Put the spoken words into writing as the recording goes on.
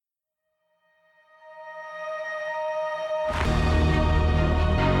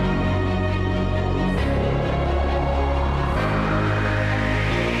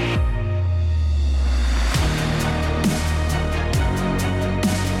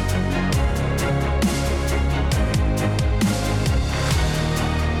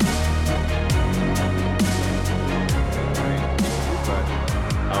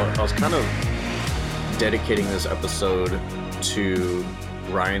dedicating this episode to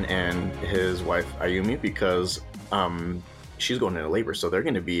Ryan and his wife Ayumi because she's going into labor, so they're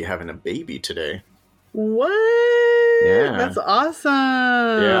going to be having a baby today. What? Yeah, that's awesome.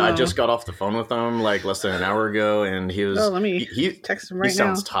 Yeah, I just got off the phone with him like less than an hour ago, and he was. Let me text him right now. He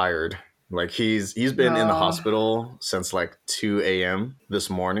sounds tired. Like he's been in the hospital since like 2 a.m. this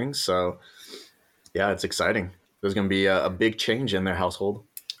morning. So yeah, it's exciting. There's going to be a big change in their household.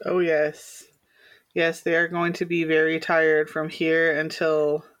 Oh yes, they are going to be very tired from here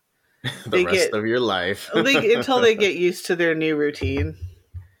until the rest of your life. Until they get used to their new routine.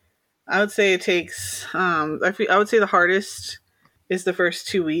 I would say it takes. I would say the hardest is the first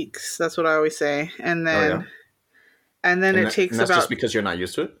 2 weeks. That's what I always say, and then it takes that's about. Just because you're not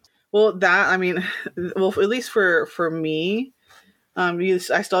used to it. Well, at least for me, you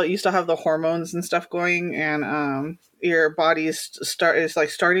still have the hormones and stuff going, and your body is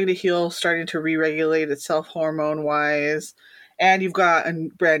starting to heal, starting to re-regulate itself hormone wise, and you've got a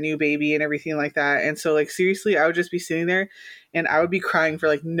brand new baby and everything like that. And so, like, seriously, I would just be sitting there and I would be crying for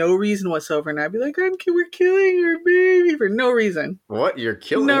like no reason whatsoever, and I'd be like, we're killing our baby for no reason. What? You're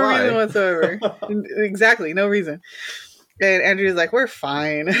killing? No Why? reason whatsoever. Exactly, no reason. And Andrew's like, we're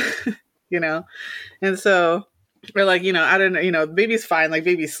fine, and so we're like, I don't know, baby's fine, like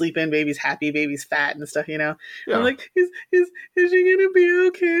baby's sleeping, baby's happy, baby's fat and stuff, Yeah. I'm like, is she gonna be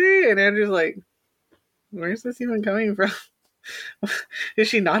okay? And Andrew's like, where's this even coming from? Is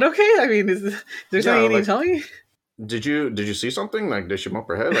she not okay? I mean, is there something you need to tell me? Did you see something? Like, did she bump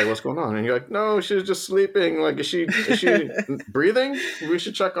her head? Like, what's going on? And you're like, no, she's just sleeping. Like, is she breathing? We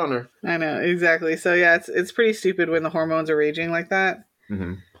should check on her. I know, exactly. So yeah, it's pretty stupid when the hormones are raging like that.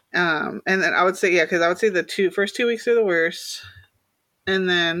 Mm-hmm. And then I would say, because I would say the first 2 weeks are the worst, and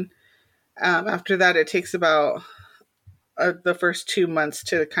then after that, it takes about the first 2 months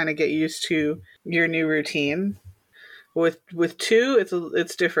to kind of get used to your new routine. With two,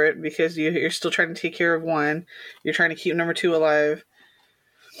 it's different because you're still trying to take care of one. You're trying to keep number two alive,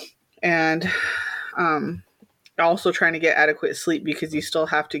 and also trying to get adequate sleep because you still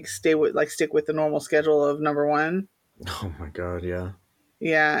have to stick with the normal schedule of number one. Oh my god, yeah.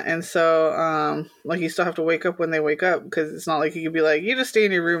 Yeah, and so you still have to wake up when they wake up, because it's not like you could be like, you just stay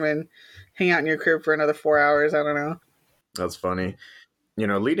in your room and hang out in your crib for another 4 hours. I don't know. That's funny.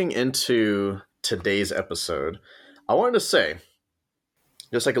 Leading into today's episode, I wanted to say,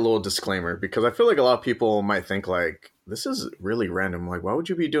 just like a little disclaimer, because I feel like a lot of people might think like, this is really random. Like, why would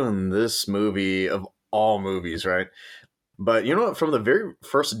you be doing this movie of all movies, right? But you know what? From the very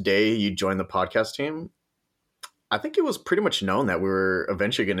first day you joined the podcast team, I think it was pretty much known that we were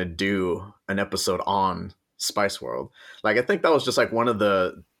eventually going to do an episode on Spice World. Like, I think that was just like one of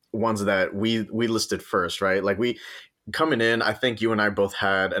the ones that we listed first, right? Like, we coming in, I think you and I both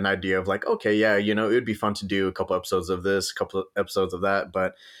had an idea of like, okay, yeah, it would be fun to do a couple episodes of this, a couple of episodes of that.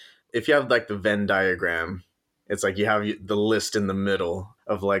 But if you have like the Venn diagram, it's like you have the list in the middle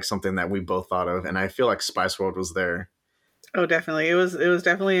of like something that we both thought of. And I feel like Spice World was there. Oh, definitely. It was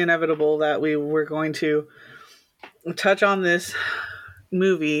definitely inevitable that we were going to touch on this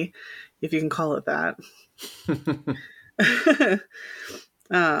movie, if you can call it that.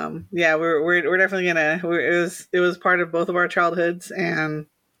 Yeah, we're definitely gonna. It was part of both of our childhoods, and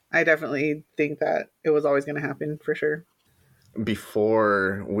I definitely think that it was always gonna happen for sure.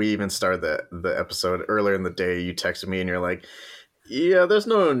 Before we even started the episode, earlier in the day, you texted me and you're like, "Yeah, there's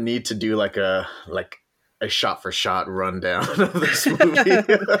no need to do like a shot for shot rundown of this movie."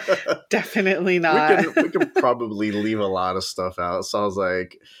 Definitely not. We can probably leave a lot of stuff out. So I was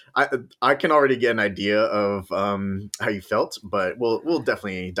like, I can already get an idea of how you felt, but we'll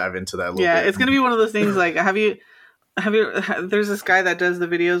definitely dive into that a little bit. Yeah, it's gonna be one of those things like, have you there's this guy that does the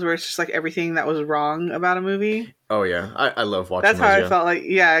videos where it's just like everything that was wrong about a movie. Oh yeah, I love watching that's those. How I felt like.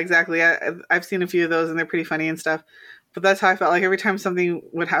 Yeah, exactly. I've seen a few of those and they're pretty funny and stuff, but that's how I felt like every time something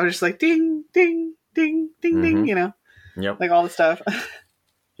would happen, just like ding ding ding ding ding, Yep, like all the stuff.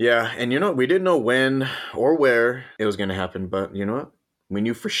 Yeah, and we didn't know when or where it was going to happen, but you know what? We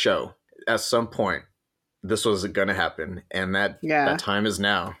knew for sure at some point this was going to happen, and that time is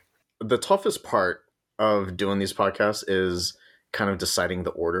now. The toughest part of doing these podcasts is kind of deciding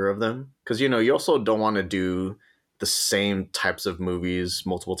the order of them, because you also don't want to do the same types of movies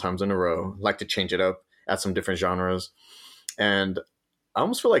multiple times in a row. Like to change it up, add some different genres, and I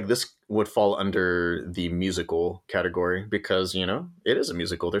almost feel like this would fall under the musical category because, it is a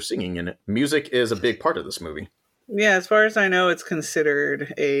musical. They're singing in it. Music is a big part of this movie. Yeah, as far as I know, it's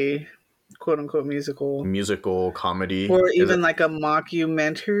considered a quote-unquote musical. Musical comedy. Or even like a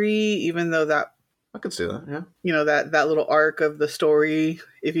mockumentary, even though that I could see that. Yeah. You know, that little arc of the story,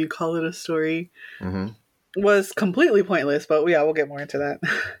 if you call it a story, was completely pointless. But yeah, we'll get more into that.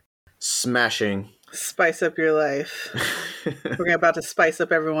 Smashing. Spice up your life. We're about to spice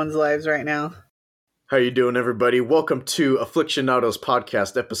up everyone's lives right now. How you doing, everybody? Welcome to Afflictionados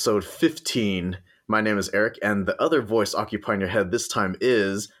Podcast, episode 15. My name is Eric, and the other voice occupying your head this time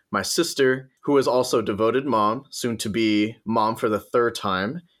is my sister, who is also devoted mom, soon to be mom for the third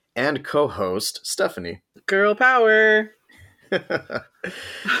time, and co-host, Stephanie. Girl power!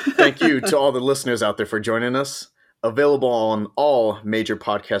 Thank you to all the listeners out there for joining us. Available on all major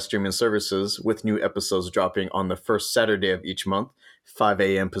podcast streaming services, with new episodes dropping on the first Saturday of each month, 5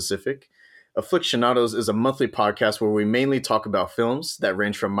 a.m. Pacific. Afflictionados is a monthly podcast where we mainly talk about films that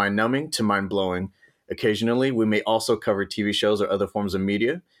range from mind-numbing to mind-blowing. Occasionally, we may also cover TV shows or other forms of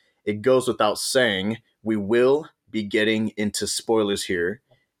media. It goes without saying, we will be getting into spoilers here,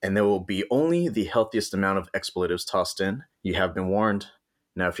 and there will be only the healthiest amount of expletives tossed in. You have been warned.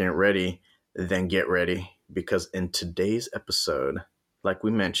 Now, if you ain't ready, then get ready, because in today's episode, like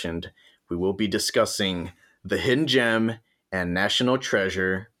we mentioned, we will be discussing the hidden gem and national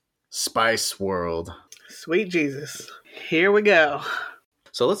treasure, Spice World. Sweet Jesus. Here we go.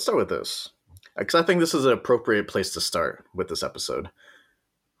 So let's start with this, because I think this is an appropriate place to start with this episode.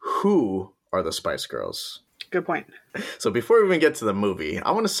 Who are the Spice Girls? Good point. So before we even get to the movie,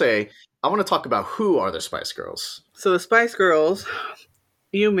 I want to talk about who are the Spice Girls. So the Spice Girls,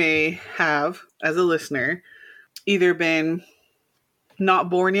 you may have, as a listener, either been not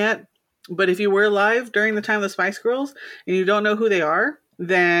born yet, but if you were alive during the time of the Spice Girls and you don't know who they are,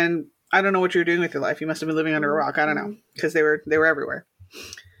 then I don't know what you're doing with your life. You must have been living under a rock. I don't know, because they were everywhere.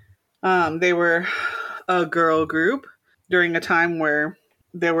 They were a girl group during a time where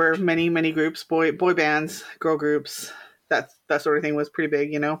there were many, many groups, boy bands, girl groups. That sort of thing was pretty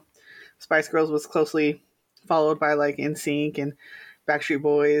big, you know. Spice Girls was closely followed by like NSYNC and Backstreet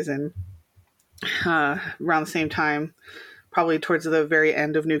Boys, and around the same time, probably towards the very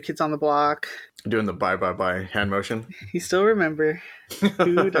end of New Kids on the Block. Doing the bye hand motion. You still remember?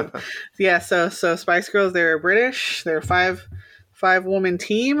 Yeah. So Spice Girls, they're British. They're a five woman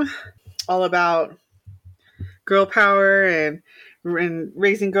team, all about girl power and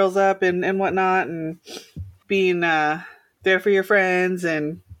raising girls up and whatnot, and being there for your friends.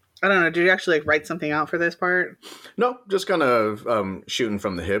 And I don't know, did you actually like write something out for this part? No, just kind of shooting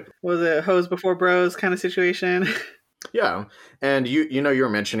from the hip. Was it hoes before bros kind of situation? Yeah, and you know, you were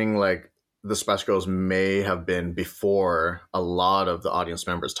mentioning like the Spice Girls may have been before a lot of the audience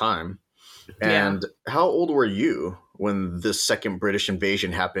members' time. And How old were you when this second British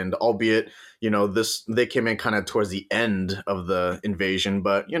invasion happened? Albeit, you know, they came in kind of towards the end of the invasion,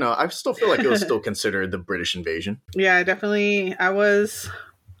 but you know, I still feel like it was still considered the British invasion. Yeah, definitely. I was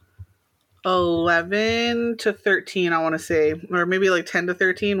 11 to 13, I want to say, or maybe like 10 to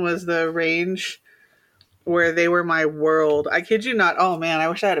 13 was the range where they were my world. I kid you not. Oh man, I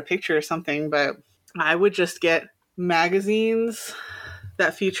wish I had a picture or something, but I would just get magazines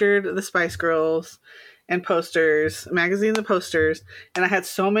that featured the Spice Girls and magazines and posters. And I had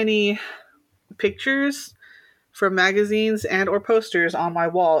so many pictures from magazines and or posters on my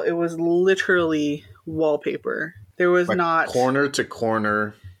wall. It was literally wallpaper. There was like not corner to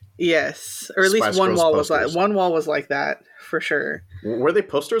corner. Yes, or at least one wall was like that for sure. Were they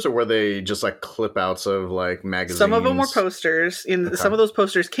posters or were they just like clip outs of like magazines? Some of them were posters. Some of those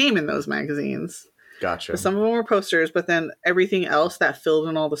posters came in those magazines. Gotcha. But some of them were posters, but then everything else that filled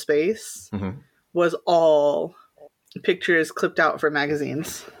in all the space was all pictures clipped out from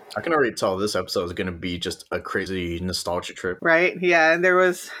magazines. I can already tell this episode is going to be just a crazy nostalgia trip. Right? Yeah, and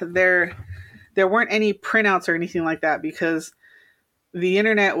there weren't any printouts or anything like that because the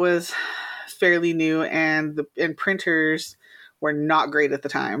internet was fairly new and printers were not great at the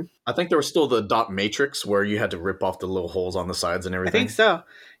time. I think there was still the dot matrix where you had to rip off the little holes on the sides and everything. I think so.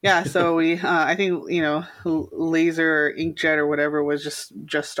 Yeah. So we, I think, you know, laser or inkjet or whatever was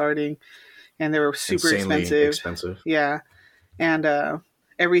just starting, and they were super expensive. Yeah. And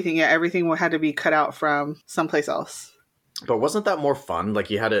everything had to be cut out from someplace else. But wasn't that more fun? Like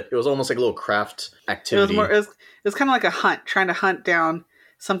it was almost like a little craft activity. It was kind of like a hunt, trying to hunt down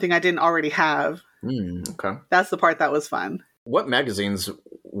something I didn't already have. Okay. That's the part that was fun. What magazines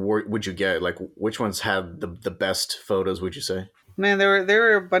would you get? Like, which ones had the best photos, would you say? Man, there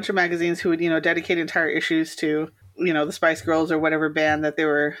were a bunch of magazines who would, you know, dedicate entire issues to, you know, the Spice Girls or whatever band that they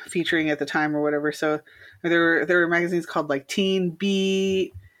were featuring at the time or whatever. So there were magazines called like Teen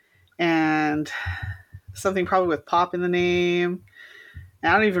Beat and something probably with pop in the name.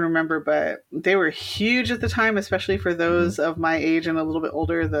 I don't even remember, but they were huge at the time, especially for those of my age and a little bit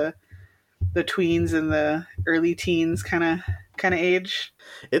older. the tweens and the early teens kind of age.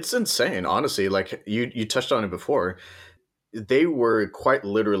 It's insane, honestly. Like you touched on it before. They were quite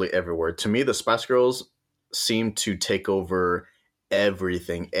literally everywhere. To me, the Spice Girls seemed to take over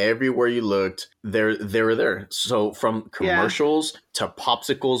everything. Everywhere you looked, they were there. So from commercials to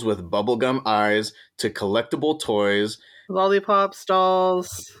popsicles with bubblegum eyes to collectible toys, lollipops,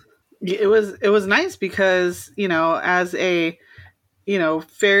 dolls. It was nice because, you know, as a, you know,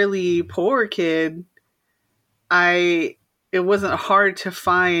 fairly poor kid, it wasn't hard to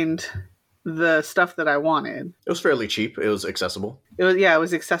find the stuff that I wanted. It was fairly cheap. It was accessible. It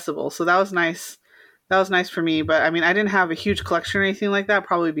was accessible. So that was nice. That was nice for me. But I mean, I didn't have a huge collection or anything like that,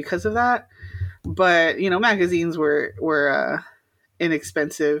 probably because of that. But, you know, magazines were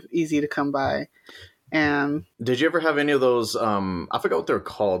inexpensive, easy to come by. And did you ever have any of those? I forgot what they're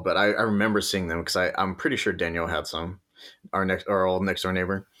called, but I remember seeing them because I'm pretty sure Danielle had some. Our old next door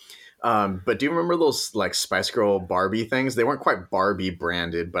neighbor. But do you remember those like Spice Girl Barbie things? They weren't quite Barbie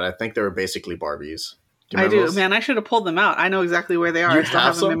branded, but I think they were basically Barbies. I do. Those? Man, I should have pulled them out. I know exactly where they are. I still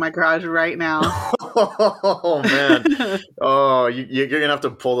have them in my garage right now. Oh, man. Oh, you're going to have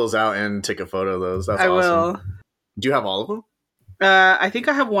to pull those out and take a photo of those. That's awesome. I will. Do you have all of them? I think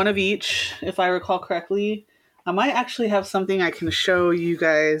I have one of each, if I recall correctly. I might actually have something I can show you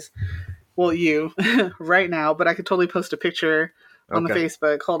guys. Well, you right now, but I could totally post a picture on the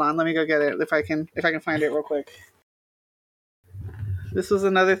Facebook. Hold on, let me go get it if I can find it real quick. This was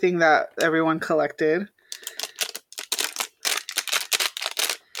another thing that everyone collected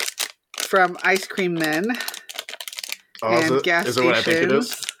from Ice Cream Men and gas stations. Is it what I think it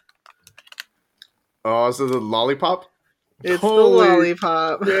is? Oh, is it the lollipop? It's Holy the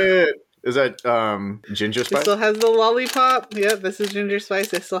lollipop. Shit. Is that Ginger Spice? It still has the lollipop. Yep, this is Ginger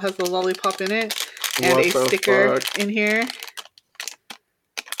Spice. It still has the lollipop in it. And a sticker in here.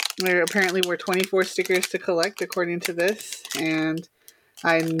 There apparently were 24 stickers to collect according to this. And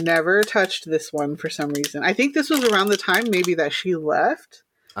I never touched this one for some reason. I think this was around the time maybe that she left.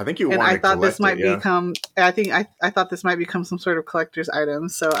 I think you and wanted I thought to this might it, become I thought this might become some sort of collector's item,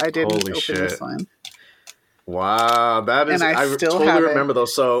 so I didn't open this one. Wow, that is! And I still totally remember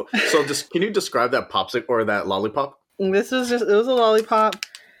those. So just can you describe that popsicle or that lollipop? This was it was a lollipop,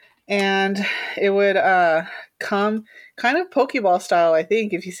 and it would come kind of Pokeball style. I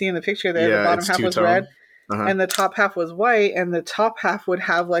think if you see in the picture there, the bottom half was red, and the top half was white, and the top half would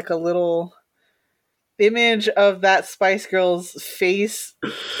have like a little image of that Spice Girl's face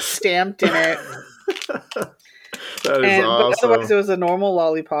stamped in it. That is awesome. But otherwise, it was a normal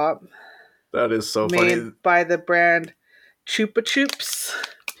lollipop. That is so funny. Made by the brand Chupa Chups.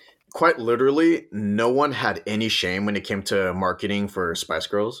 Quite literally, no one had any shame when it came to marketing for Spice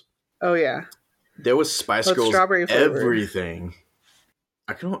Girls. Oh, yeah. There was Spice Girls everything.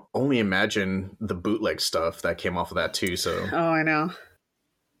 I can only imagine the bootleg stuff that came off of that too. So. Oh, I know.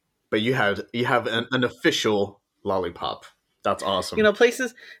 But you have an official lollipop. That's awesome. You know,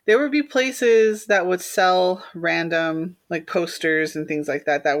 there would be places that would sell random like posters and things like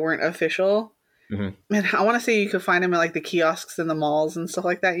that weren't official. Mm-hmm. And I want to say you could find them at like the kiosks in the malls and stuff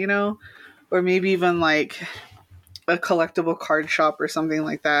like that, you know, or maybe even like a collectible card shop or something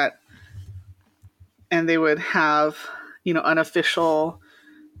like that. And they would have, you know, unofficial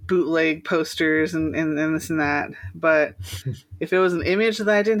bootleg posters and this and that. But if it was an image that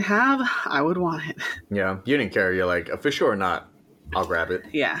I didn't have, I would want it. Yeah, you didn't care. You're like, official or not, I'll grab it.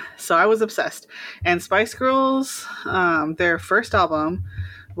 Yeah, so I was obsessed. And Spice Girls, their first album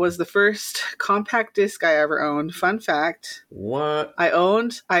was the first compact disc I ever owned. Fun fact. What? I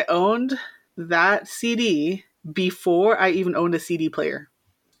owned that CD before I even owned a CD player.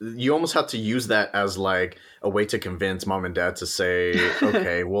 You almost have to use that as like a way to convince mom and dad to say,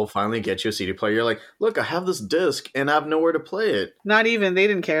 okay, we'll finally get you a CD player. You're like, look, I have this disc and I have nowhere to play it. Not even, they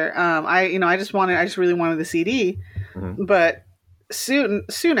didn't care. I just really wanted the CD. Mm-hmm. But soon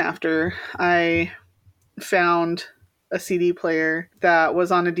after, I found a CD player that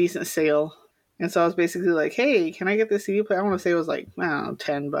was on a decent sale. And so I was basically like, hey, can I get this CD player? I want to say it was like, I don't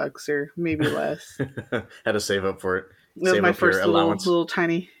know, $10 or maybe less. Had to save up for it. It was my first little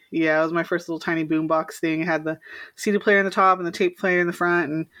tiny, it was my first little tiny boombox thing. It had the CD player in the top and the tape player in the front,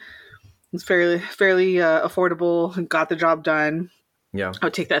 and it was fairly affordable and got the job done. Yeah, I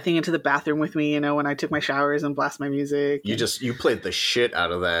would take that thing into the bathroom with me, you know, when I took my showers and blast my music. You played the shit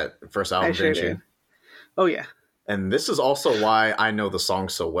out of that first album, didn't you? Did. Oh yeah. And this is also why I know the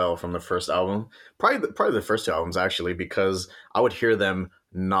songs so well from the first album. Probably the first two albums actually, because I would hear them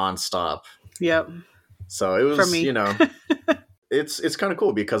nonstop. Yep. So it was, you know, it's kind of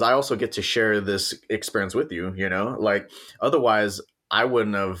cool because I also get to share this experience with you, you know, like otherwise I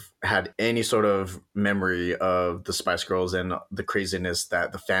wouldn't have had any sort of memory of the Spice Girls and the craziness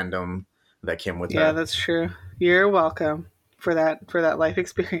that the fandom that came with Yeah, that. that's true. You're welcome for that life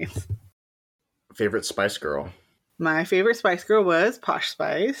experience. Favorite Spice Girl? My favorite Spice Girl was Posh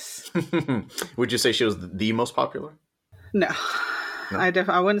Spice. Would you say she was the most popular? No. No?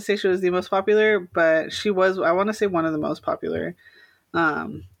 I wouldn't say she was the most popular, but she was, I want to say, one of the most popular.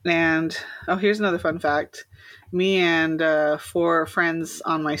 And here's another fun fact. Me and 4 friends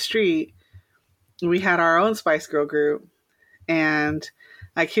on my street, we had our own Spice Girl group, and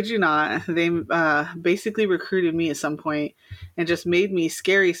I kid you not, they basically recruited me at some point and just made me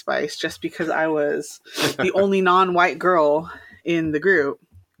Scary Spice just because I was the only non-white girl in the group.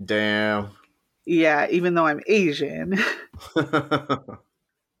 Damn. Yeah, even though I'm Asian. I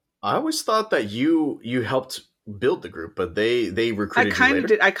always thought that you helped build the group, but they recruited you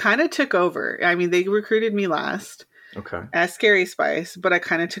later. I kind of took over. I mean, they recruited me last. Okay. As Scary Spice, but I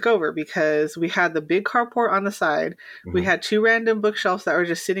kind of took over because we had the big carport on the side. Mm-hmm. We had 2 random bookshelves that were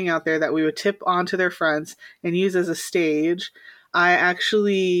just sitting out there that we would tip onto their fronts and use as a stage. I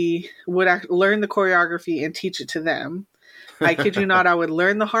actually would learn the choreography and teach it to them. I kid you not, I would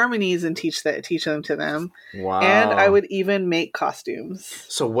learn the harmonies and teach them to them. Wow. And I would even make costumes.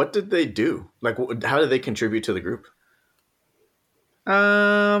 So what did they do? Like, how did they contribute to the group?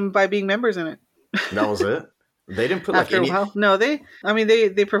 By being members in it. That was it? They didn't put after like any... a while. No,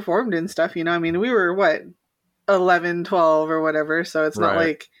 they performed and stuff, you know. I mean, we were what, 11, 12 or whatever, so it's not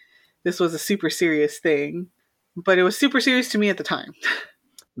like this was a super serious thing, but it was super serious to me at the time.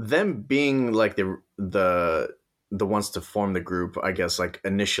 Them being like the ones to form the group, I guess, like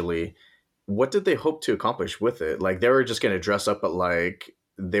initially, what did they hope to accomplish with it? Like they were just going to dress up, but like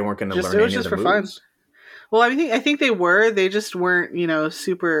they weren't going to learn any of the moves. Fun. Well, I think they were. They just weren't, you know,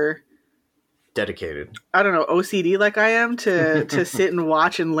 super dedicated. I don't know, OCD like I am to sit and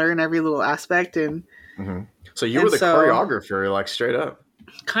watch and learn every little aspect. And mm-hmm. So you were the choreographer, like straight up.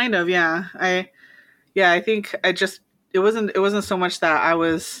 Kind of, yeah. I think it wasn't so much that I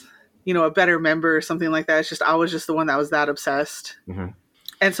was, you know, a better member or something like that. It's just I was just the one that was that obsessed. Mm-hmm.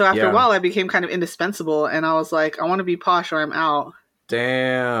 And so after a while, I became kind of indispensable, and I was like, I want to be Posh or I'm out.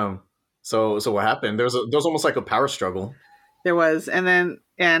 Damn. So what happened? There was almost like a power struggle. There was, and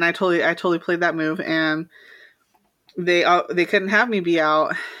I totally played that move, and they couldn't have me be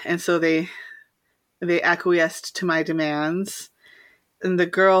out, and so they acquiesced to my demands. And the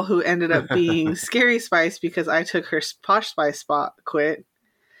girl who ended up being Scary Spice because I took her Posh Spice spot quit,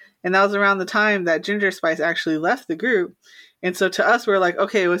 and that was around the time that Ginger Spice actually left the group. And so to us, we're like,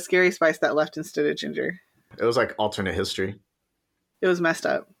 okay, it was Scary Spice that left instead of Ginger. It was like alternate history. It was messed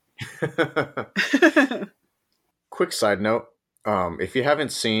up. Quick side note. If you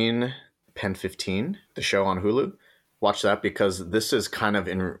haven't seen Pen 15, the show on Hulu, watch that because this is kind of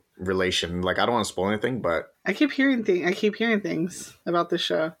in relation. Like, I don't want to spoil anything, but I keep hearing things about this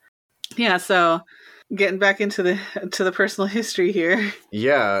show. Yeah, so getting back into the personal history here.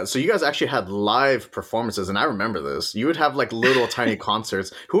 Yeah, so you guys actually had live performances, and I remember this. You would have like little tiny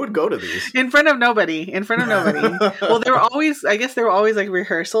concerts. Who would go to these? In front of nobody. Well, there were always like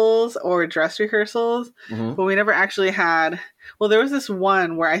rehearsals or dress rehearsals, mm-hmm. but we never actually had. Well, there was this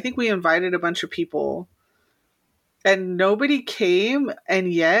one where I think we invited a bunch of people, and nobody came,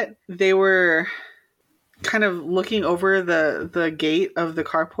 and yet they were kind of looking over the gate of the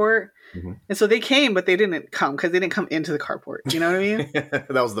carport. Mm-hmm. And so they came, but they didn't come because they didn't come into the carport. You know what I mean?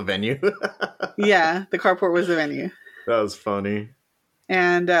 That was the venue. Yeah, the carport was the venue. That was funny.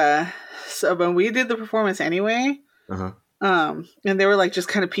 And so when we did the performance anyway, uh-huh. And they were like just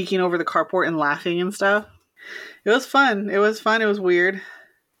kind of peeking over the carport and laughing and stuff. It was fun. It was weird.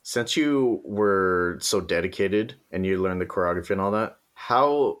 Since you were so dedicated and you learned the choreography and all that,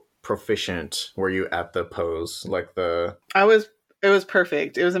 how proficient were you at the pose? Like It was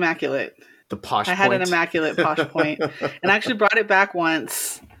perfect. It was immaculate. The Posh point. I had an immaculate Posh point. And I actually brought it back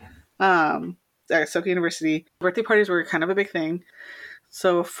once. At Soka University. Birthday parties were kind of a big thing.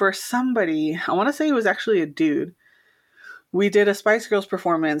 So for somebody, I want to say it was actually a dude, we did a Spice Girls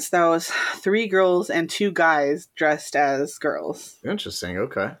performance that was 3 girls and 2 guys dressed as girls. Interesting.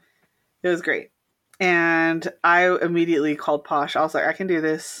 Okay. It was great. And I immediately called Posh. I was like, I can do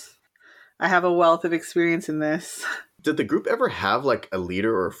this. I have a wealth of experience in this. Did the group ever have like a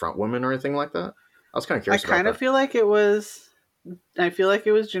leader or a front woman or anything like that? I was kind of curious. I kind of feel like it was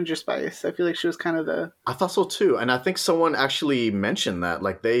Ginger Spice. I feel like she was kind of the... I thought so too. And I think someone actually mentioned that.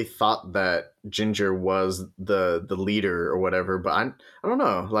 Like they thought that Ginger was the leader or whatever. But I don't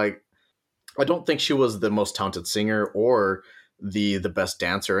know. Like, I don't think she was the most talented singer or the best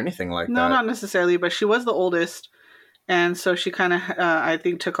dancer or anything like that. No, not necessarily. But she was the oldest. and so she kind of I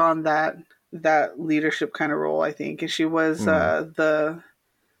think took on that leadership kind of role, I think, and she was Hmm. the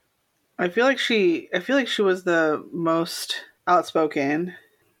I feel like she was the most outspoken.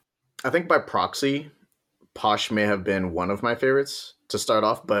 I think by proxy, Posh may have been one of my favorites to start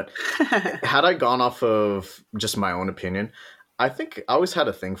off, but had I gone off of just my own opinion, I think I always had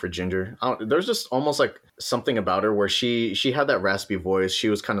a thing for Ginger. There's just almost like something about her where she had that raspy voice. She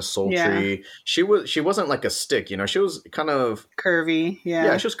was kind of Yeah, sultry. She wasn't like a stick, you know. She was kind of, curvy. yeah,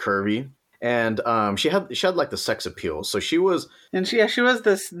 Yeah, she was curvy, and she had like the sex appeal. So she was, and she was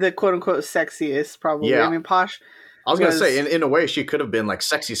the quote unquote sexiest probably. I yeah. mean, Posh I was gonna say was in a way she could have been like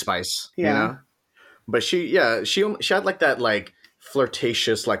Sexy Spice, you yeah know. But she had like that like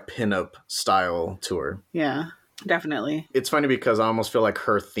flirtatious like pinup style to her. yeah definitely It's funny because I almost feel like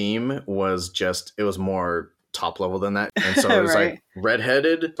her theme was just it was more top level than that, and so it was like right.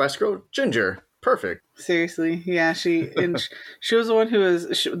 redheaded Spice Girl Ginger, perfect. Seriously, yeah, she was the one who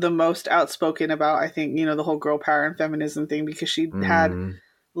was the most outspoken about, I think, the whole girl power and feminism thing because she had Mm,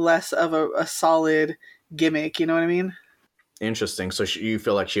 less of a solid gimmick. You know what I mean? interesting. So you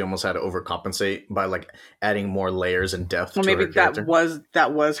feel like she almost had to overcompensate by like adding more layers and depth Well, to maybe her character,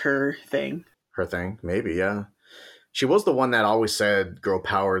 that was her thing, her thing. Maybe, yeah. She was the one that always said girl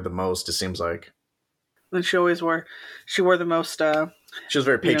power the most. It seems like and she wore the most, she was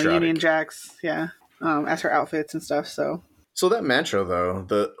very Union patriotic. Jacks, yeah, as her outfits and stuff. So So that mantra, though,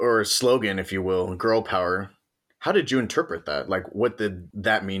 the or slogan, if you will, girl power. How did you interpret that? Like, what did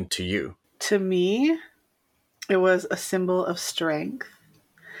that mean to you? to me, it was a symbol of strength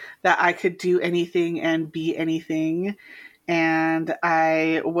that I could do anything and be anything. And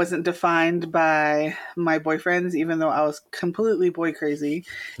I wasn't defined by my boyfriends, even though I was completely boy crazy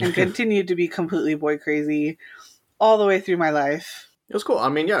and It continued to be completely boy crazy all the way through my life. was cool. I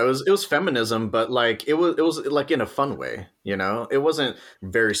mean, yeah, it was feminism, but like it was like in a fun way. You know, it wasn't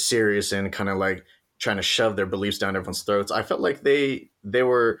very serious and kind of like trying to shove their beliefs down everyone's throats. I felt like they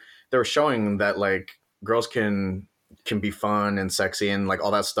were showing that like girls can be fun and sexy and like all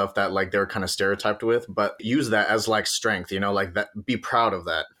that stuff that like they're kind of stereotyped with, but use that as like strength. You know, like that. Be proud of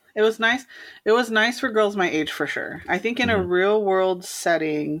that. It was nice. It was nice for girls my age for sure. I think in a Hmm. real world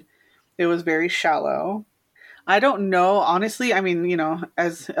setting, it was very shallow. I don't know, honestly. I mean,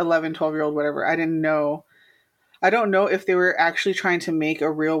 as 11, 12-year old, whatever, I didn't know. I don't know if they were actually trying to make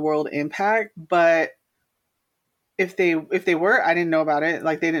a real world impact, but if they were, I didn't know about it.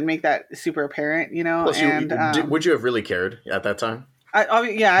 Like they didn't make that super apparent, Plus, and would you have really cared at that time?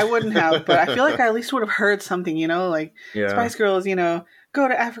 yeah, I wouldn't have, but I feel like I at least would have heard something, like Yeah, Spice Girls, go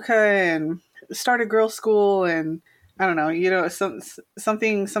to Africa and start a girls' school, and I don't know,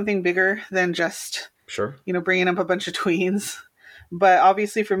 something bigger than just sure. bringing up a bunch of tweens. But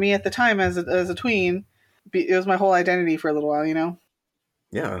obviously, for me at the time as a tween, it was my whole identity for a little while.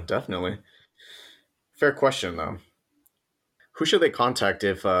 Yeah, definitely. Fair question though. Who should they contact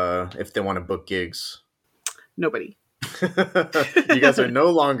if they want to book gigs? Nobody. You guys are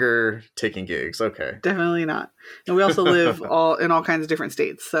no longer taking gigs. Okay. Definitely not. And we also live all in all kinds of different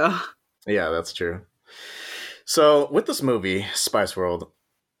states. So Yeah, that's true. So with this movie, Spice World,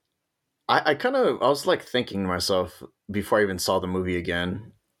 I was like thinking to myself before I even saw the movie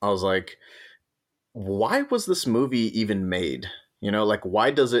again. I was like, why was this movie even made? You know, like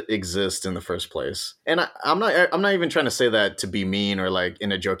why does it exist in the first place? And I'm not even trying to say that to be mean or like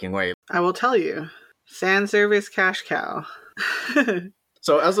in a joking way. I will tell you, fan service cash cow.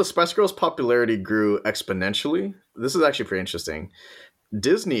 So as the Spice Girls popularity grew exponentially, this is actually pretty interesting.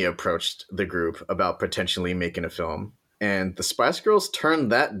 Disney approached the group about potentially making a film, and the Spice Girls turned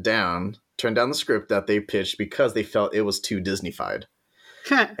down the script that they pitched because they felt it was too Disneyfied.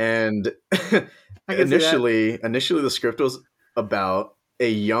 I And can see that. initially the script was about a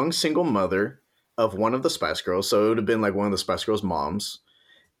young single mother of one of the Spice Girls, so it would have been like one of the Spice Girls' moms,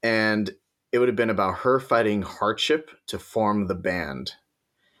 and it would have been about her fighting hardship to form the band.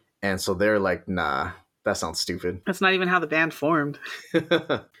 And so they're like, nah, that sounds stupid. That's not even how the band formed.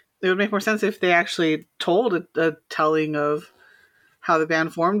 It would make more sense if they actually told a telling of how the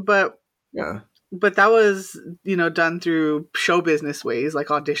band formed, Yeah, but that was done through show business ways like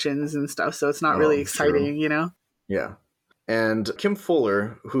auditions and stuff. So it's not really oh, true. exciting. Yeah. And Kim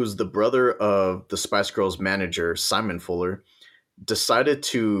Fuller, who's the brother of the Spice Girls manager, Simon Fuller, decided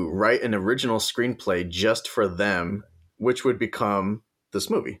to write an original screenplay just for them, which would become this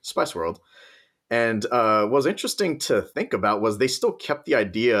movie, Spice World. And what was interesting to think about was they still kept the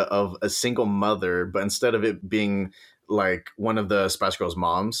idea of a single mother, but instead of it being like one of the Spice Girls'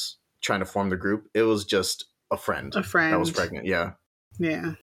 moms trying to form the group, it was just a friend A that was friend, pregnant. Yeah.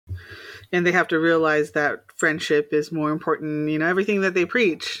 yeah. And they have to realize that friendship is more important, everything that they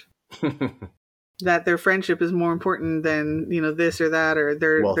preach. That their friendship is more important than, this or that, or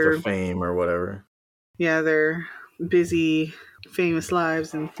Wealth or their fame or whatever. Yeah, their busy, famous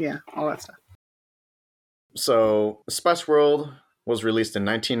lives and all that stuff. So, Spice World was released in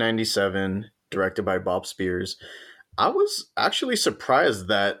 1997, directed by Bob Spears. I was actually surprised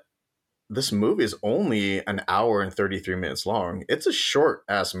that this movie is only an hour and 33 minutes long. It's a short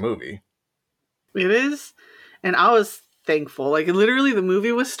ass movie. It is. And I was thankful. Like, literally, the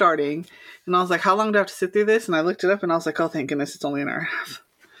movie was starting, and I was like, how long do I have to sit through this? And I looked it up, and I was like, oh, thank goodness, it's only an hour and a half.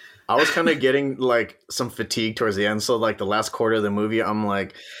 I was kind of getting, like, some fatigue towards the end. So, like, the last quarter of the movie, I'm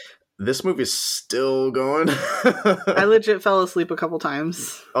like, this movie's still going. I legit fell asleep a couple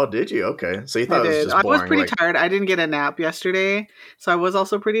times. Oh, did you? Okay. So you thought I it was did. just boring. I was pretty tired. I didn't get a nap yesterday, so I was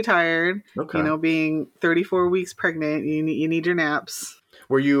also pretty tired. Okay. Being 34 weeks pregnant, you need your naps.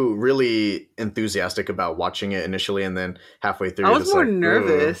 Were you really enthusiastic about watching it initially, and then halfway through? I was more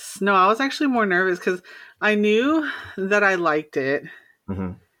nervous. No, I was actually more nervous because I knew that I liked it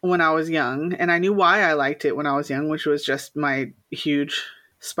when I was young, and I knew why I liked it when I was young, which was just my huge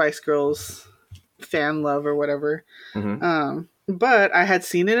Spice Girls fan love or whatever. But I had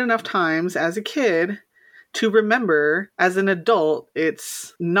seen it enough times as a kid to remember, as an adult,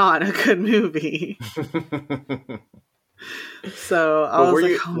 it's not a good movie. So I was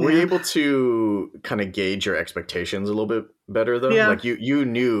were you able to kind of gauge your expectations a little bit better though? Yeah. Like you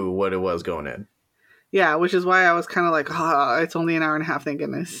knew what it was going in. Yeah, which is why I was kind of like, it's only an hour and a half, thank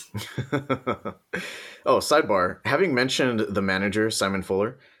goodness. Oh, sidebar. Having mentioned the manager, Simon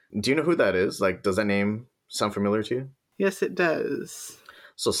Fuller, do you know who that is? Like, does that name sound familiar to you? Yes, it does.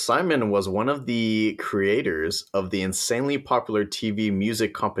 So Simon was one of the creators of the insanely popular TV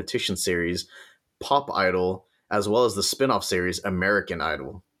music competition series Pop Idol, as well as the spin-off series American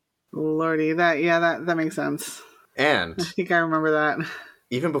Idol. Lordy, that makes sense. And I think I remember that.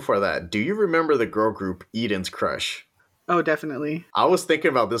 Even before that, do you remember the girl group Eden's Crush? Oh, definitely. I was thinking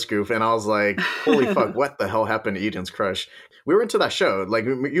about this group and I was like, holy fuck, what the hell happened to Eden's Crush? We were into that show. Like,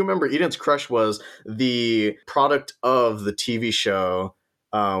 you remember Eden's Crush was the product of the TV show.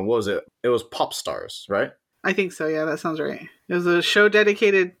 What was it? It was Pop Stars, right? I think so. Yeah, that sounds right. It was a show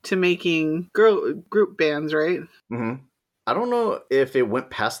dedicated to making girl group bands, right? Mm-hmm. I don't know if it went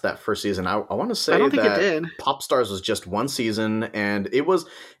past that first season. I want to say I don't think that it did. Pop Stars was just one season, and it was,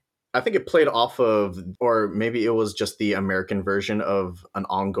 I think it played off of, or maybe it was just the American version of an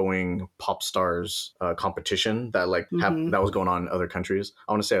ongoing Pop Stars competition that that was going on in other countries.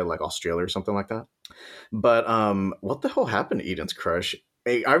 I want to say like Australia or something like that. But what the hell happened to Eden's Crush?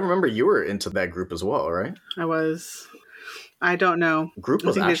 I remember you were into that group as well, right? I was. I don't know. Group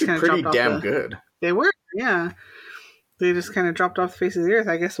was actually pretty damn good. They were, yeah. They just kind of dropped off the face of the earth.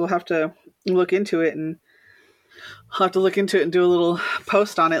 I guess we'll have to look into it and do a little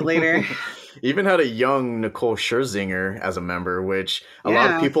post on it later. Even had a young Nicole Scherzinger as a member, which a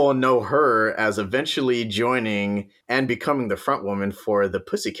lot of people know her as eventually joining and becoming the front woman for the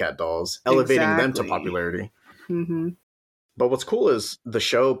Pussycat Dolls, elevating them to popularity. Mm-hmm. But what's cool is the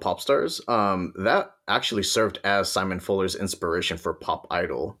show Pop Stars, that actually served as Simon Fuller's inspiration for Pop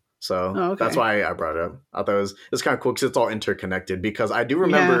Idol. So that's why I brought it up. I thought it was kind of cool because it's all interconnected, because I do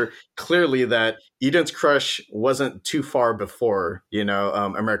remember clearly that Eden's Crush wasn't too far before,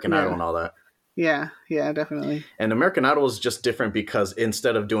 American Idol and all that. Yeah, definitely. And American Idol was just different because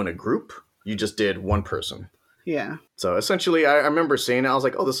instead of doing a group, you just did one person. Yeah. So essentially, I remember seeing it. I was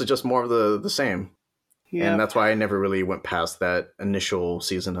like, oh, this is just more of the same. Yeah. And that's why I never really went past that initial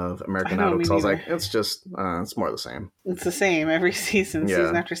season of American Idol, because I was like, it's just, it's more of the same. It's the same every season,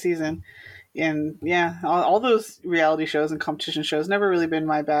 season after season. And all those reality shows and competition shows never really been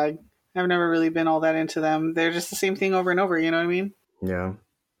my bag. I've never really been all that into them. They're just the same thing over and over, you know what I mean? Yeah.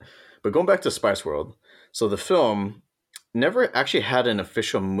 But going back to Spice World, so the film never actually had an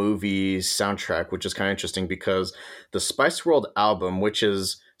official movie soundtrack, which is kind of interesting because the Spice World album, which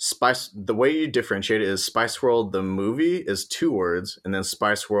is the way you differentiate it is Spice World the movie is 2 words, and then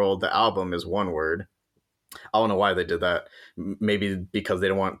Spice World the album is 1 word. I don't know why they did that. Maybe because they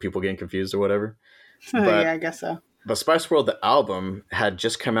don't want people getting confused or whatever. But, I guess so. But Spice World the album had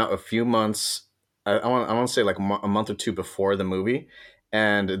just come out a few months, I want to say like a month or 2 before the movie.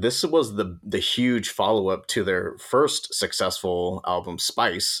 And this was the huge follow-up to their first successful album,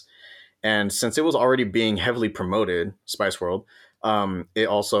 Spice. And since it was already being heavily promoted, Spice World, it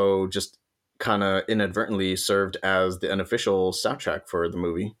also just kind of inadvertently served as the unofficial soundtrack for the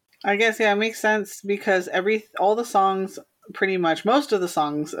movie. I guess, it makes sense because all the songs, pretty much most of the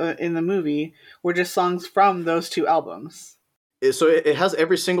songs in the movie were just songs from those 2 albums. it has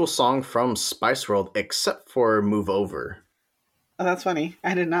every single song from Spice World except for Move Over. Oh, that's funny.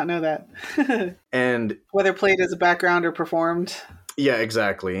 I did not know that. And whether played as a background or performed. Yeah,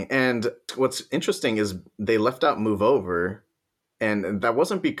 exactly. And what's interesting is they left out Move Over, and that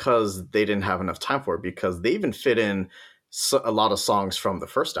wasn't because they didn't have enough time for it, because they even fit in a lot of songs from the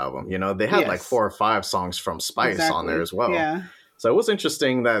first album. You know, they had like 4 or 5 songs from Spice on there as well. Yeah. So it was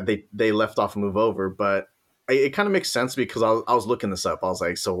interesting that they left off Move Over, but it kind of makes sense because I was looking this up. I was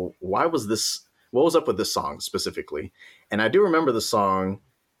like, so why was this? What was up with this song specifically? And I do remember the song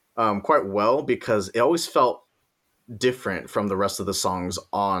quite well because it always felt different from the rest of the songs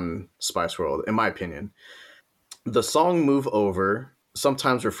on Spice World, in my opinion. The song Move Over,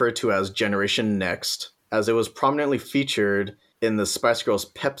 sometimes referred to as Generation Next, as it was prominently featured in the Spice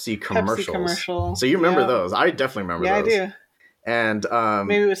Girls Pepsi commercials. So you remember those? I definitely remember those. Yeah, I do. And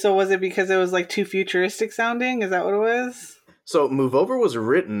maybe so. Was it because it was like too futuristic sounding? Is that what it was? So Move Over was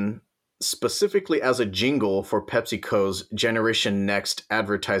written specifically as a jingle for PepsiCo's Generation Next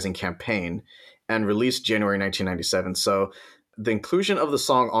advertising campaign and released January 1997. So the inclusion of the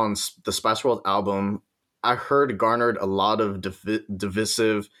song on the Spice World album, I heard, garnered a lot of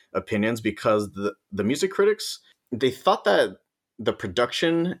divisive opinions because the music critics, they thought that the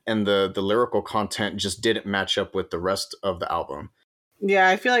production and the lyrical content just didn't match up with the rest of the album. Yeah,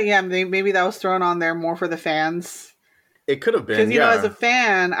 I feel like, maybe that was thrown on there more for the fans. It could have been, because, you know, as a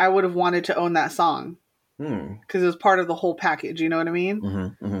fan, I would have wanted to own that song. Because it was part of the whole package, you know what I mean?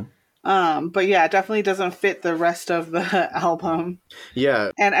 Mm-hmm, mm-hmm. But yeah, it definitely doesn't fit the rest of the album.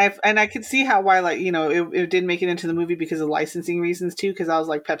 Yeah. And I could see why, like, you know, it didn't make it into the movie because of licensing reasons too, because I was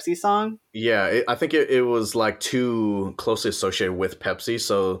like Pepsi song. Yeah, I think it was like too closely associated with Pepsi,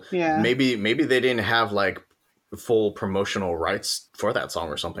 so maybe they didn't have like full promotional rights for that song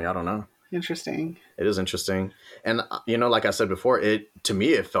or something. I don't know. Interesting. It is interesting. And, you know, like I said before, to me,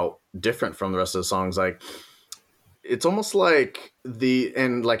 it felt different from the rest of the songs. Like, it's almost like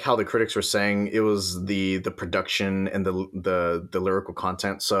and like how the critics were saying, it was the production and the lyrical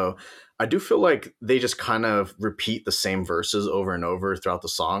content. So I do feel like they just kind of repeat the same verses over and over throughout the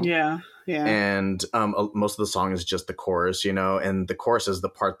song. Yeah. And most of the song is just the chorus, you know, and the chorus is the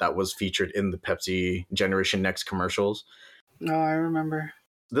part that was featured in the Pepsi Generation Next commercials. Oh, I remember.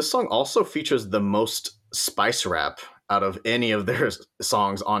 This song also features the most Spice rap out of any of their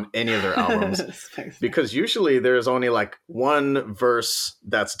songs on any of their albums. Because usually there's only like one verse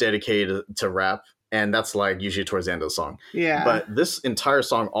that's dedicated to rap, and that's like usually towards the end of the song. Yeah. But this entire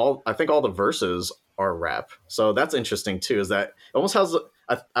song, I think all the verses are rap. So that's interesting too, is that it almost has,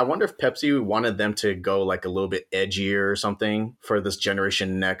 I wonder if Pepsi wanted them to go like a little bit edgier or something for this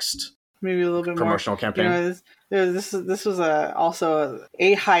Generation Next maybe a little bit promotional more campaign. You know, this was also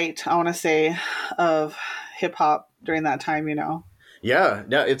a height, I want to say, of hip hop during that time. You know. Yeah,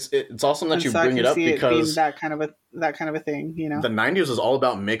 it's awesome that you bring it up because that kind of a thing. You know, the 90s was all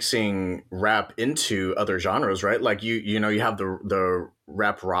about mixing rap into other genres, right? Like you know, you have the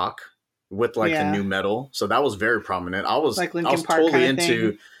rap rock with like the new metal, so that was very prominent. I was totally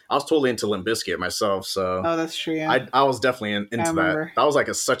into Limp Bizkit myself. So that's true. Yeah, I was definitely into that. That was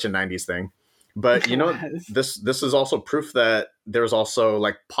like such a 90s thing. But you know, this is also proof that there's also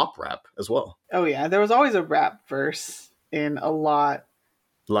like pop rap as well. Oh yeah, there was always a rap verse in a lot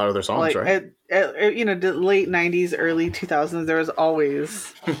of their songs, like, right? You know, the late 90s, early 2000s, there was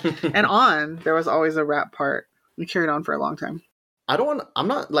always there was always a rap part. We carried on for a long time. I'm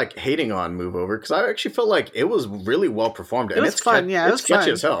not like hating on Move Over because I actually felt like it was really well performed. It was fun, it was catchy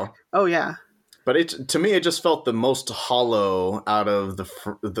fun as hell. Oh yeah. But to me, it just felt the most hollow out of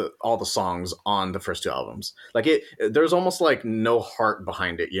all the songs on the first 2 albums. Like there's almost like no heart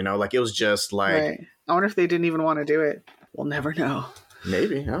behind it, you know? Like it was just like... Right. I wonder if they didn't even want to do it. We'll never know.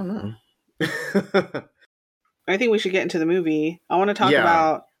 Maybe. I don't know. I think we should get into the movie. I want to talk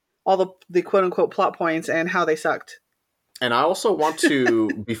about all the quote-unquote plot points and how they sucked. And I also want to,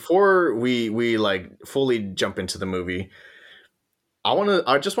 before we like fully jump into the movie...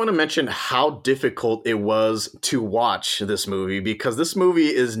 I just want to mention how difficult it was to watch this movie because this movie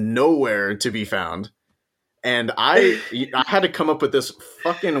is nowhere to be found. And I had to come up with this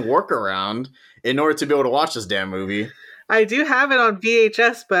fucking workaround in order to be able to watch this damn movie. I do have it on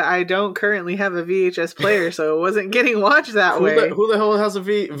VHS, but I don't currently have a VHS player, so it wasn't getting watched that way. Who the hell has a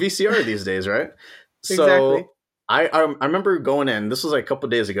VCR these days, right? Exactly. So I remember going in, this was like a couple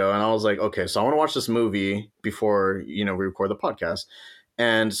of days ago, and I was like, okay, so I want to watch this movie before, you know, we record the podcast.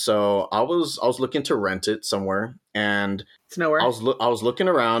 And so I was looking to rent it somewhere, and it's nowhere. I was looking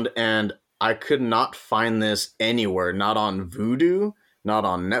around, and I could not find this anywhere, not on Vudu, not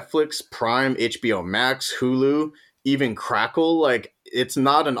on Netflix, Prime, HBO Max, Hulu, even Crackle, like it's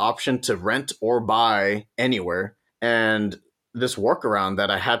not an option to rent or buy anywhere. And this workaround that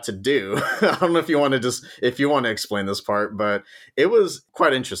I had to do, I don't know if you want to explain this part, but it was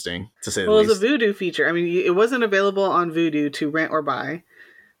quite interesting to say the least. It was a Vudu feature. I mean, it wasn't available on Vudu to rent or buy,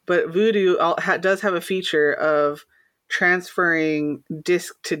 but Vudu does have a feature of transferring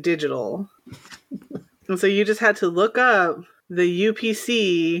disc to digital. And so you just had to look up the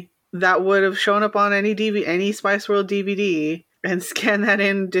UPC that would have shown up on any Spice World DVD and scan that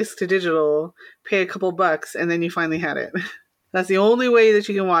in disc to digital, pay a couple bucks, and then you finally had it. That's the only way that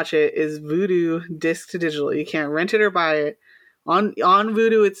you can watch it is Vudu disc to digital. You can't rent it or buy it on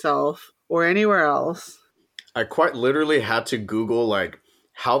Vudu itself or anywhere else. I quite literally had to Google, like,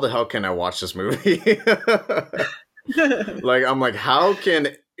 how the hell can I watch this movie? Like, I'm like, how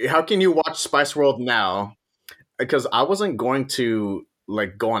can you watch Spice World now? Because I wasn't going to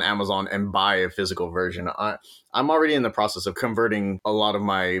like go on Amazon and buy a physical version. I'm already in the process of converting a lot of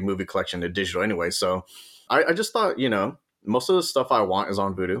my movie collection to digital anyway. So I just thought, most of the stuff I want is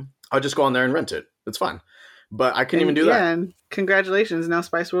on Vudu. I'll just go on there and rent it. It's fine. But I couldn't even do that. And congratulations. Now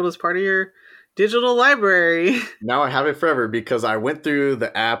Spice World is part of your digital library. Now I have it forever because I went through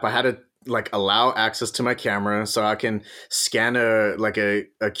the app. I had to like allow access to my camera so I can scan a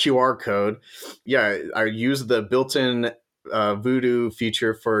QR code. Yeah, I use the built-in Vudu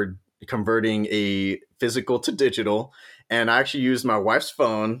feature for converting a physical to digital. And I actually used my wife's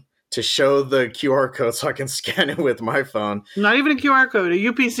phone to show the QR code so I can scan it with my phone. Not even a QR code, a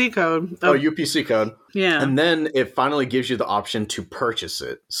UPC code. UPC code. Yeah. And then it finally gives you the option to purchase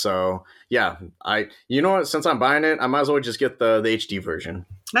it. So yeah, you know what? Since I'm buying it, I might as well just get the HD version.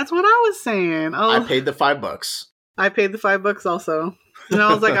 That's what I was saying. I paid the $5. I paid the $5 also. And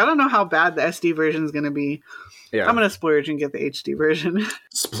I was like, I don't know how bad the SD version is going to be. Yeah. I'm going to splurge and get the HD version.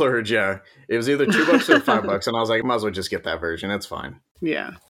 Splurge, yeah. It was either $2 or $5. And I was like, I might as well just get that version. It's fine.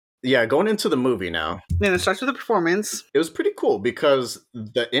 Yeah. Yeah, going into the movie now. Then it starts with a performance. It was pretty cool because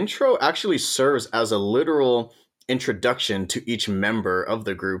the intro actually serves as a literal introduction to each member of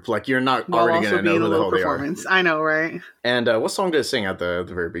the group. Like, you're not already going to know who the hell they are. I know, right? And what song did it sing at the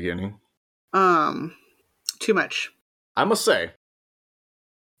very beginning? Too Much. I must say,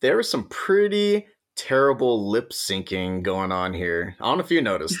 there was some pretty terrible lip syncing going on here. I don't know if you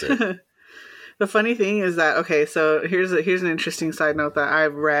noticed it. The funny thing is that, okay, so here's an interesting side note that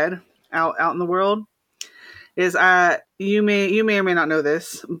I've read out in the world is you may or may not know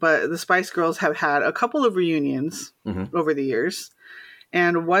this, but the Spice Girls have had a couple of reunions over the years,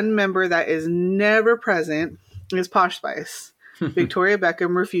 and one member that is never present is Posh Spice. Victoria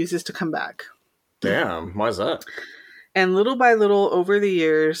Beckham refuses to come back. Damn, why is that? And little by little over the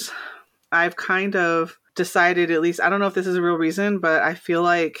years, I've kind of decided, at least, I don't know if this is a real reason, but I feel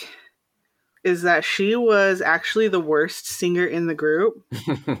like is that she was actually the worst singer in the group.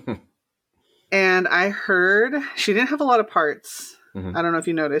 And I heard she didn't have a lot of parts. I don't know if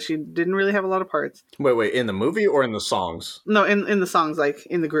you noticed. She didn't really have a lot of parts. Wait, in the movie or in the songs? No, in the songs, like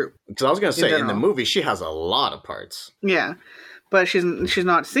in the group. Because I was going to say, in the movie, she has a lot of parts. Yeah. But she's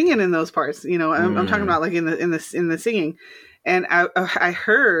not singing in those parts. I'm talking about like in the singing. And I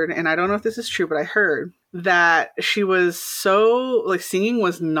heard, and I don't know if this is true, but I heard that she was so, like, singing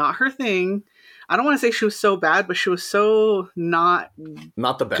was not her thing. I don't want to say she was so bad, but she was so not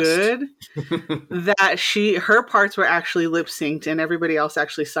the best good that her parts were actually lip synced and everybody else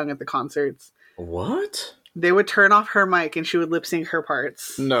actually sung at the concerts. What? They would turn off her mic and she would lip sync her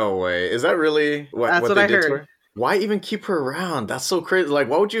parts. No way. Is that really what they did to her? Why even keep her around? That's so crazy. Like,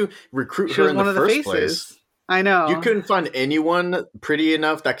 why would you recruit her in the first place? I know. You couldn't find anyone pretty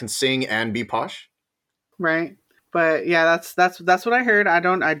enough that can sing and be posh? Right. But yeah, that's what I heard. I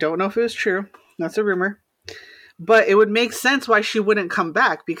don't know if it was true. That's a rumor. But it would make sense why she wouldn't come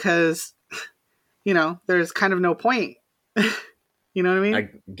back because, there's kind of no point. You know what I mean? I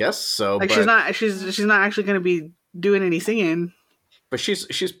guess so. Like, but she's not actually going to be doing any singing. But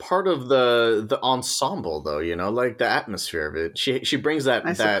she's part of the ensemble, though. Like the atmosphere of it. She brings that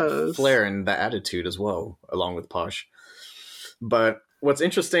flair and that attitude as well, along with Posh. But what's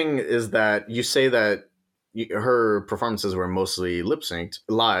interesting is that you say that her performances were mostly lip synced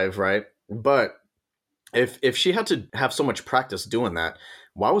live, right? But if she had to have so much practice doing that,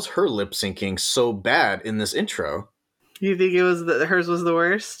 why was her lip syncing so bad in this intro? You think it was hers was the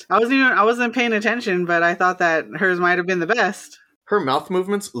worst? I wasn't paying attention, but I thought that hers might have been the best. Her mouth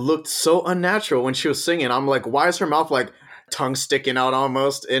movements looked so unnatural when she was singing. I'm like, why is her mouth like tongue sticking out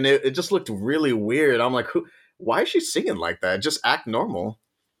almost? And it just looked really weird. I'm like, why is she singing like that? Just act normal.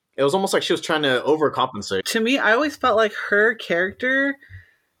 It was almost like she was trying to overcompensate. To me, I always felt like her character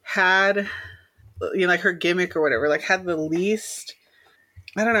had like her gimmick or whatever, like had the least,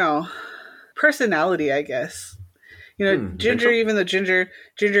 I don't know, personality, I guess. Think Ginger, so? even though Ginger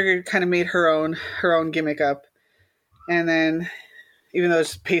kind of made her own gimmick up, and then even though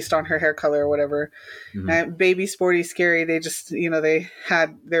it's based on her hair color or whatever, Hmm. Baby, Sporty, Scary, they just they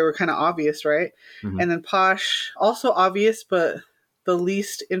were kind of obvious, right? Hmm. And then Posh, also obvious, but the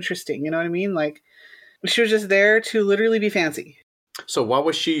least interesting. You know what I mean? Like she was just there to literally be fancy. So why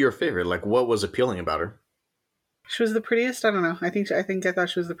was she your favorite? Like, what was appealing about her? She was the prettiest. I don't know. I thought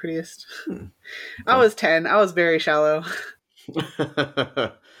she was the prettiest. Hmm. I Okay. was 10. I was very shallow.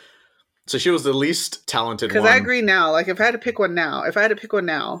 So she was the least talented Because I one. agree now. Like if I had to pick one now,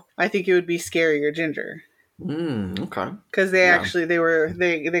 I think it would be Scary or Ginger. Okay. Because Yeah.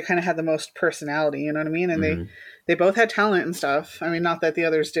 they kind of had the most personality. You know what I mean? And Hmm. they both had talent and stuff. I mean, not that the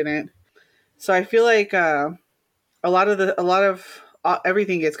others didn't. So I feel like a lot of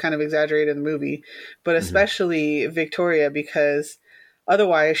everything gets kind of exaggerated in the movie, but Hmm. especially Victoria, because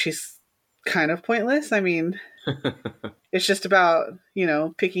otherwise she's kind of pointless. I mean, it's just about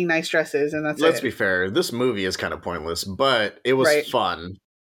picking nice dresses and that's Let's it, be fair. This movie is kind of pointless, but it was right? fun.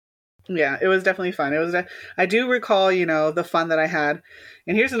 Yeah, it was definitely fun. I do recall the fun that I had,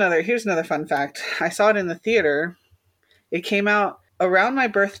 and here's another fun fact. I saw it in the theater. It came out around my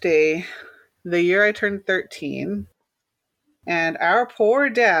birthday, the year I turned 13, and our poor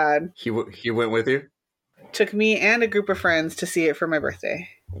dad He went with you. took me and a group of friends to see it for my birthday.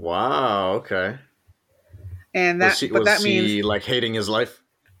 Wow. Okay. And Was that he but was that means he like hating his life?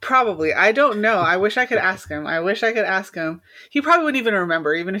 probably, I don't know. I wish I could ask him. He probably wouldn't even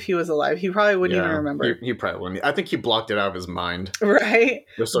remember, even if he was alive. He probably wouldn't even Yeah. He remember. he probably wouldn't. I think he blocked it out of his mind. Right?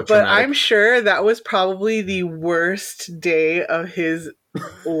 It was so But I'm traumatic sure that was probably the worst day of his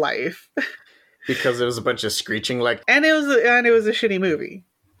life. because there was a bunch of screeching. Like, And it was a shitty movie.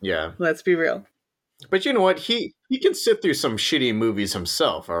 yeah. Let's be real. But you know what? He can sit through some shitty movies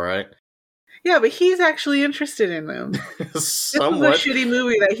himself. All right. Yeah, but he's actually interested in them. This was a Somewhat. shitty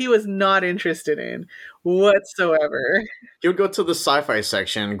movie that he was not interested in whatsoever. He would go to the sci-fi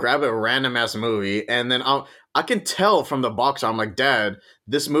section, grab a random ass movie, and then I can tell from the box art, I'm like, Dad,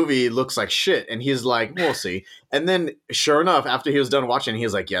 this movie looks like shit. And he's like, we'll see. And then, sure enough, after he was done watching, he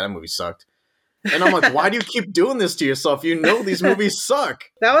was like, yeah, that movie sucked. And I'm like, why do you keep doing this to yourself? You know these movies suck.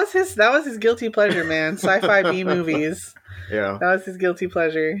 That was his guilty pleasure, man. Sci-fi B movies. Yeah. That was his guilty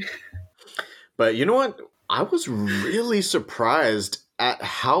pleasure. But you know what? I was really surprised at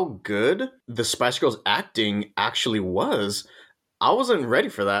how good the Spice Girls acting actually was. I wasn't ready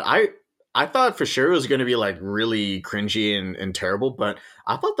for that. I thought for sure it was going to be like really cringy and terrible, but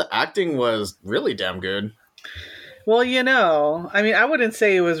I thought the acting was really damn good. Well, I mean, I wouldn't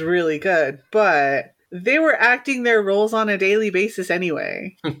say it was really good, but they were acting their roles on a daily basis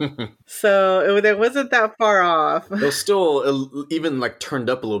anyway. It So it wasn't that far off. was still even like turned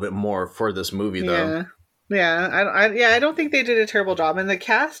up a little bit more for this movie, though. Yeah. Yeah, I don't think they did a terrible job, and the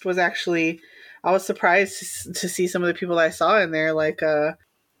cast was actually. I was surprised to see some of the people that I saw in there, like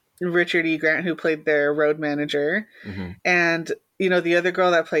Richard E. Grant, who played their road manager, Hmm. and the other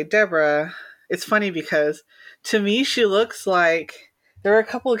girl that played Deborah. It's funny because to me she looks like there were a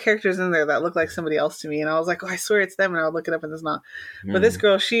couple of characters in there that look like somebody else to me, and I was like, oh, I swear it's them, and I would look it up and it's not. But this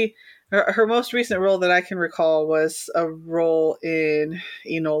girl, her most recent role that I can recall was a role in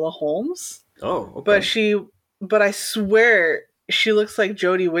Enola Holmes. Oh, okay. But I swear she looks like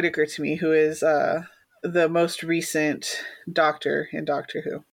Jodie Whittaker to me, who is the most recent Doctor in Doctor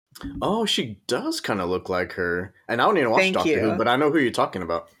Who. Oh, she does kind of look like her. And I don't even watch Thank Doctor Who, you. but I know who you're talking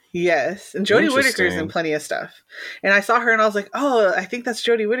about. Yes, and Jodie Whittaker's in Interesting. plenty of stuff. And I saw her and I was like, oh, I think that's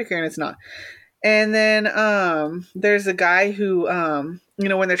Jodie Whittaker, and it's not. And then there's a guy who when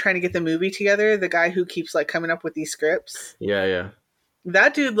they're trying to get the movie together, the guy who keeps like coming up with these scripts. Yeah,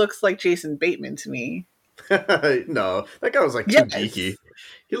 That dude looks like Jason Bateman to me. yeah. No, that guy was like too Yes. geeky.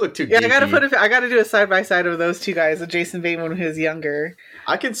 He looked too Yeah, geeky. I gotta do a side by side of those two guys, with Jason Bateman when he was younger.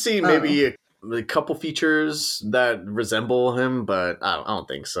 I can see maybe a couple features that resemble him, but I don't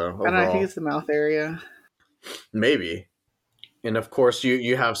think so I don't know, I think overall. it's the mouth area. Maybe. And of course,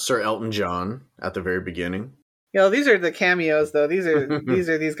 you have Sir Elton John at the very beginning. These are the cameos though. These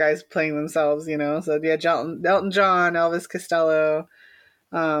are these guys playing themselves, So yeah, Elton John, Elvis Costello,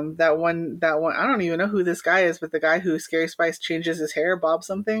 that one. I don't even know who this guy is, but the guy who Scary Spice changes his hair, Bob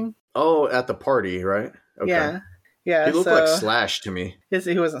something. Oh, at the party, right? Okay. Yeah. He looked like So Slash to me.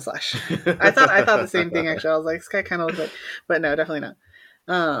 he wasn't Slash. I thought the same thing actually. I was like, this guy kind of looks like, but no, definitely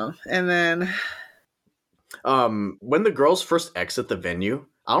not. And then When the girls first exit the venue,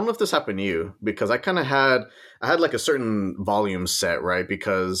 I don't know if this happened to you because I had like a certain volume set, right?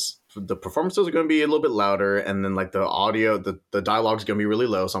 Because the performances are going to be a little bit louder, and then like the audio, the dialogue's going to be really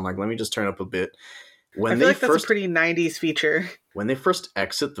low. So I'm like, let me just turn up a bit. I feel like that's a pretty 90s feature. When they first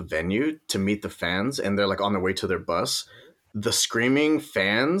exit the venue to meet the fans, and they're like on their way to their bus, the screaming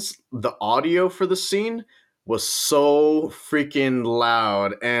fans, the audio for the scene was so freaking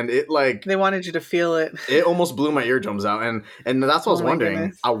loud, and it like they wanted you to feel it. It almost blew my eardrums out, and that's what I was wondering.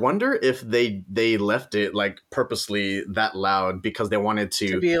 Goodness. I wonder if they left it like purposely that loud because they wanted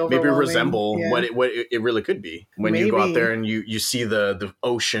to maybe resemble what it really could be. When you go out there and you see the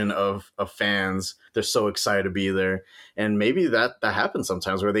ocean of fans, they're so excited to be there, and maybe that happens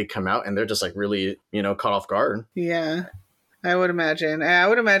sometimes where they come out and they're just like really caught off guard. Yeah. I would imagine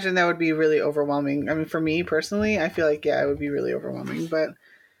that would be really overwhelming. I mean, for me personally, I feel like, it would be really overwhelming. But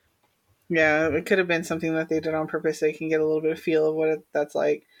yeah, it could have been something that they did on purpose so they can get a little bit of feel of what that's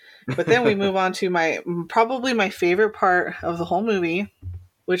like. But then we move on to probably my favorite part of the whole movie,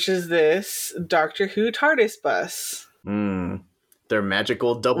 which is this Doctor Who TARDIS bus. Their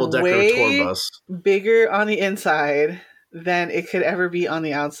magical double-decker tour bus. Bigger on the inside than it could ever be on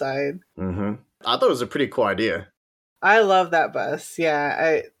the outside. Mm-hmm. I thought it was a pretty cool idea. I love that bus.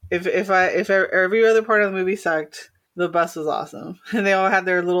 Yeah, if every other part of the movie sucked, the bus was awesome, and they all had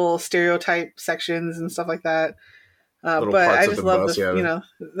their little stereotype sections and stuff like that. But I just love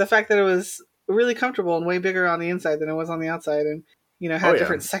the fact that it was really comfortable and way bigger on the inside than it was on the outside, and had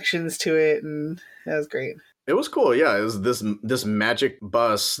different sections to it, and that was great. It was cool, yeah. It was this magic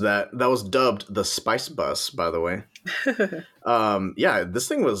bus that was dubbed the Spice Bus, by the way. This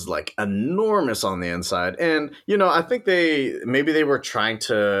thing was like enormous on the inside, and I think they were trying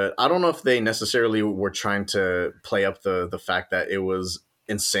to. I don't know if they necessarily were trying to play up the fact that it was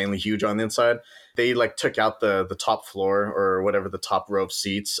insanely huge on the inside. They like took out the top floor or whatever, the top row of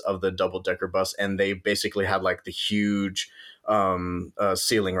seats of the double-decker bus, and they basically had like the huge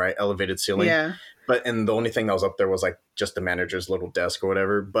ceiling, right? Elevated ceiling. Yeah. And the only thing that was up there was like just the manager's little desk or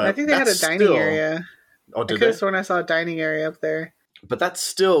whatever. But I think they had a dining area. Oh, did I could have sworn I saw a dining area up there. But that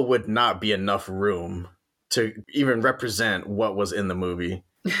still would not be enough room to even represent what was in the movie.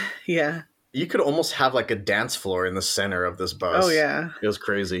 Yeah. You could almost have like a dance floor in the center of this bus. Oh yeah. It was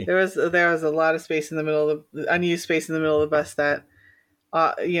crazy. There was a lot of space in the middle of the unused space in the middle of the bus that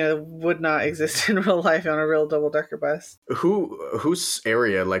would not exist in real life on a real double-decker bus. Whose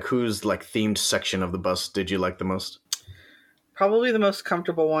area, like whose like themed section of the bus did you like the most? Probably the most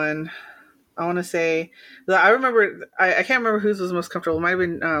comfortable one. I want to say I remember. I can't remember whose was the most comfortable. It might have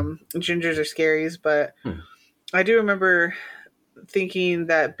been Ginger's or Scary's, but I do remember thinking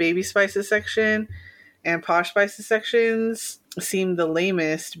that Baby Spice's section and Posh Spice's sections seemed the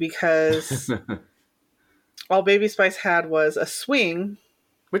lamest because all Baby Spice had was a swing,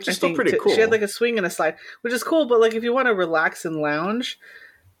 which is still pretty cool. She had like a swing and a slide, which is cool. But like if you want to relax and lounge,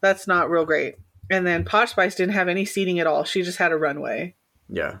 that's not real great. And then Posh Spice didn't have any seating at all. She just had a runway.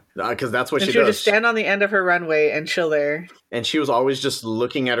 Yeah, because that's what she does. She would just stand on the end of her runway and chill there. And she was always just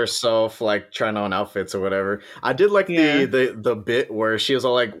looking at herself, like trying on outfits or whatever. I did like the bit where she was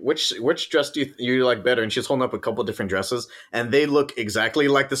all like, "Which dress do you like better?" And she's holding up a couple different dresses, and they look exactly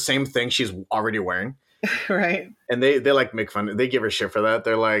like the same thing she's already wearing. Right. And they like make fun. They give her shit for that.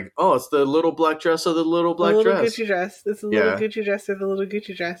 They're like, "Oh, it's the little black dress or the little black dress." The little Gucci dress. It's the little Gucci dress or the little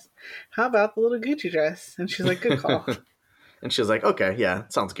Gucci dress. How about the little Gucci dress? And she's like, "Good call." And she was like, "Okay, yeah,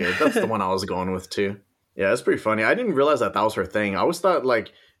 sounds good." That's the one I was going with too. Yeah, it's pretty funny. I didn't realize that was her thing. I always thought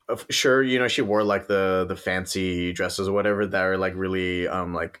like, sure, she wore like the fancy dresses or whatever that are like really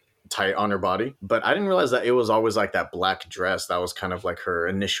like tight on her body, but I didn't realize that it was always like that black dress that was kind of like her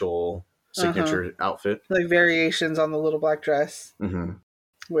initial signature outfit. Like variations on the little black dress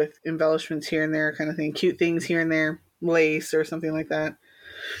with embellishments here and there, kind of thing, cute things here and there, lace or something like that.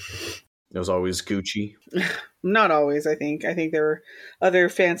 It was always Gucci. Not always, I think. I think there were other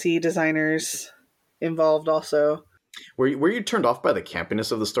fancy designers involved also. Were you turned off by the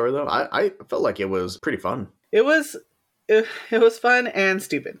campiness of the story, though? I felt like it was pretty fun. It was fun and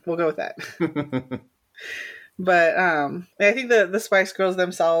stupid. We'll go with that. But I think the Spice Girls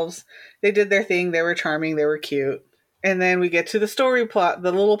themselves, they did their thing. They were charming. They were cute. And then we get to the story plot,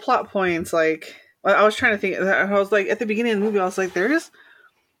 the little plot points. Like, I was trying to think. I was like, at the beginning of the movie, I was like, there's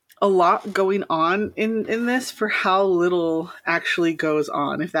a lot going on in this for how little actually goes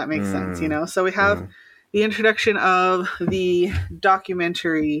on, if that makes sense, So we have the introduction of the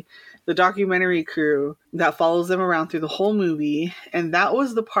documentary crew that follows them around through the whole movie, and that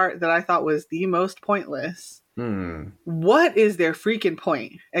was the part that I thought was the most pointless. What is their freaking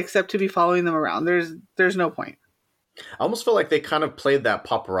point except to be following them around? There's no point. I almost feel like they kind of played that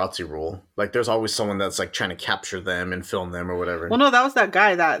paparazzi rule. Like there's always someone that's like trying to capture them and film them or whatever. Well, no, that was that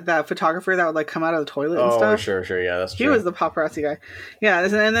guguy, that photographer that would like come out of the toilet and Oh, stuff. sure, yeah, that's He true. was the paparazzi guy. Yeah,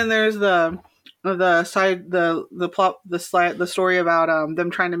 and then there's the plot, the story about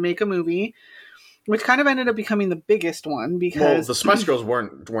them trying to make a movie, which kind of ended up becoming the biggest one because Well, the Spice Girls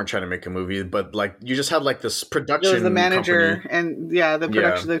weren't trying to make a movie, but like you just had like this production. it was the manager company. and the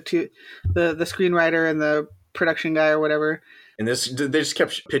production, the screenwriter and the production guy or whatever. And they just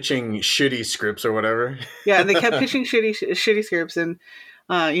kept pitching shitty scripts or whatever. Yeah, they kept pitching shitty scripts and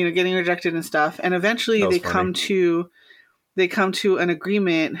getting rejected and stuff. And eventually they come to an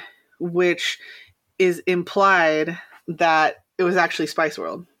agreement, which is implied that it was actually Spice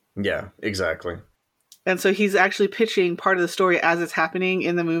World. Yeah, exactly. And so he's actually pitching part of the story as it's happening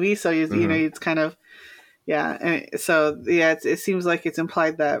in the movie. So he's it's kind of and so it seems like it's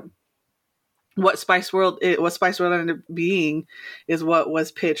implied that what Spice World ended up being is what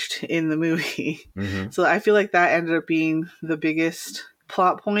was pitched in the movie. Mm-hmm. So I feel like that ended up being the biggest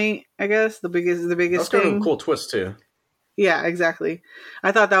plot point, I guess. The biggest That's thing. kind of a cool twist too. Yeah, exactly.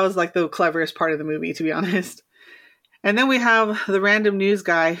 I thought that was like the cleverest part of the movie, to be honest. And then we have the random news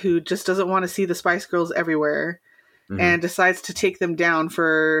guy who just doesn't want to see the Spice Girls everywhere and decides to take them down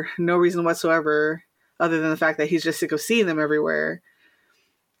for no reason whatsoever other than the fact that he's just sick of seeing them everywhere.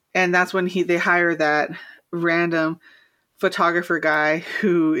 And that's when they hire that random photographer guy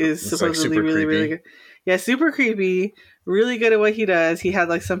who is supposedly like really, really good. Yeah, super creepy. Really good at what he does. He had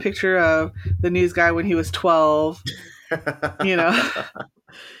like some picture of the news guy when he was 12.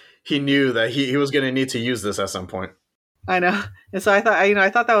 He knew that he was going to need to use this at some point. I know. And so I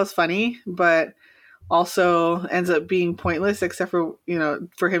thought that was funny, but also ends up being pointless except for,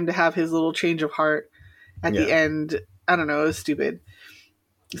 for him to have his little change of heart at the end. I don't know. It was stupid.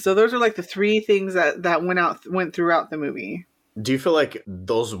 So those are like the three things that went throughout the movie. Do you feel like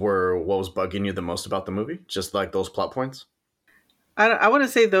those were what was bugging you the most about the movie? Just like those plot points? I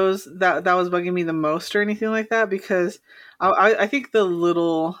wouldn't say those that was bugging me the most or anything like that, because I think the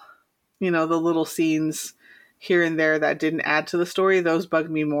little scenes here and there that didn't add to the story, those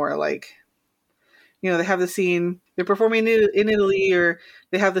bugged me more. Like, they have the scene, they're performing in Italy, or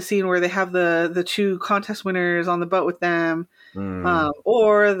they have the scene where they have the two contest winners on the boat with them.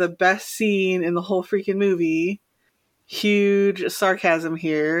 Or the best scene in the whole freaking movie, huge sarcasm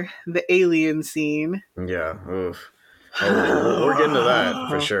here, the alien scene. Yeah, oof. Oh, we're getting to that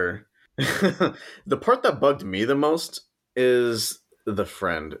for sure. The part that bugged me the most is the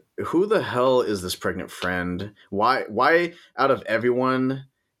friend. Who the hell is this pregnant friend? Why out of everyone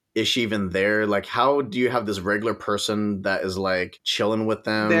is she even there? Like, how do you have this regular person that is like chilling with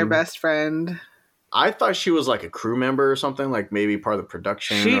them? Their best friend. I thought she was like a crew member or something, like maybe part of the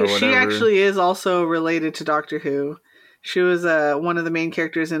production or whatever. She actually is also related to Doctor Who. She was one of the main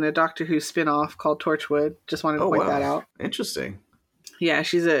characters in a Doctor Who spin-off called Torchwood. Just wanted to point that out. Interesting. Yeah,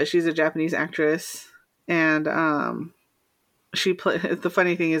 she's a Japanese actress, and the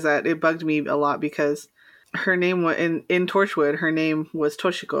funny thing is that it bugged me a lot because her name was in Torchwood. Her name was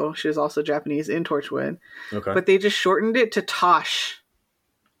Toshiko. She was also Japanese in Torchwood. Okay, but they just shortened it to Tosh.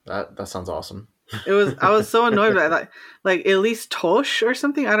 That sounds awesome. I was so annoyed by that. Like at least Tosh or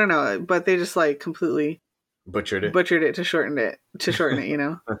something. I don't know, but they just like completely butchered it to shorten it.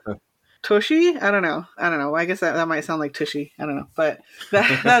 Toshi? I don't know. I guess that might sound like Tushy. I don't know. But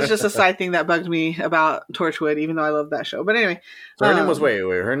that's just a side thing that bugged me about Torchwood, even though I love that show. But anyway. So her name was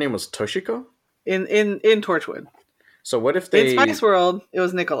her name was Toshiko? In Torchwood. So what if they... In Spice World, it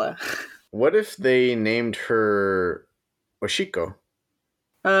was Nicola. What if they named her Oshiko?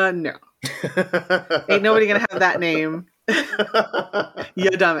 No. Ain't nobody gonna have that name. You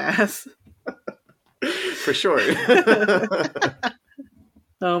dumbass. For sure.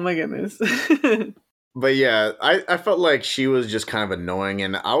 Oh my goodness. But yeah, I felt like she was just kind of annoying,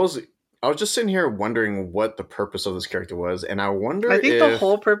 and I was just sitting here wondering what the purpose of this character was, and I think the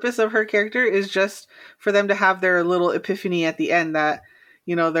whole purpose of her character is just for them to have their little epiphany at the end that,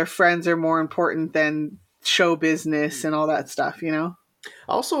 their friends are more important than show business and all that stuff,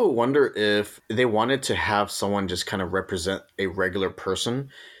 I also wonder if they wanted to have someone just kind of represent a regular person,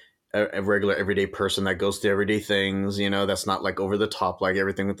 a regular everyday person that goes through everyday things, that's not like over the top like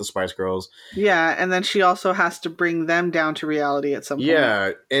everything with the Spice Girls. Yeah, and then she also has to bring them down to reality at some point.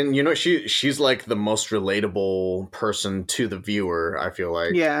 Yeah, and she's like the most relatable person to the viewer, I feel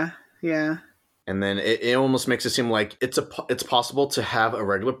like. Yeah. And then it almost makes it seem like it's possible to have a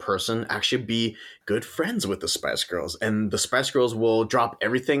regular person actually be good friends with the Spice Girls, and the Spice Girls will drop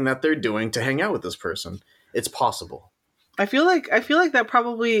everything that they're doing to hang out with this person. It's possible. I feel like that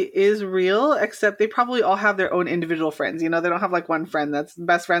probably is real, except they probably all have their own individual friends. You know, they don't have like one friend that's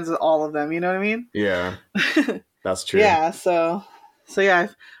best friends with all of them. You know what I mean? Yeah, that's true. Yeah. So yeah.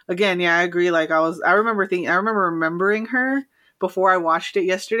 Again, yeah, I agree. Like I remember remembering her before I watched it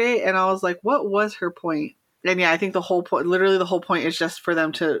yesterday, and I was like, what was her point? And yeah, I think the whole point, literally the whole point, is just for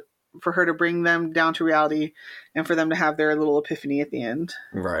her to bring them down to reality, and for them to have their little epiphany at the end.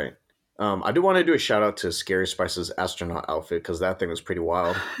 Right. I do want to do a shout out to Scary Spice's astronaut outfit because that thing was pretty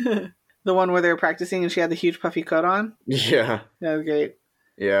wild. The one where they were practicing and she had the huge puffy coat on. Yeah. That was great.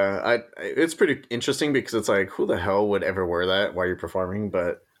 Yeah, it's pretty interesting because it's like, who the hell would ever wear that while you're performing?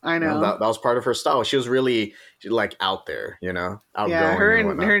 But I know, that was part of her style. She was really like out there, outgoing. Yeah,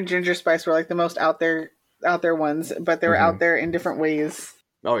 her and Ginger Spice were like the most out there ones, but they were out there in different ways.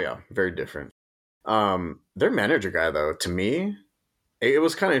 Oh yeah, very different. Their manager guy though, to me, it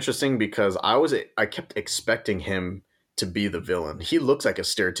was kind of interesting because I kept expecting him to be the villain. He looks like a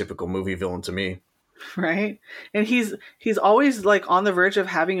stereotypical movie villain to me. Right? And he's always like on the verge of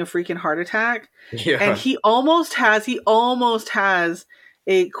having a freaking heart attack. Yeah. And he almost has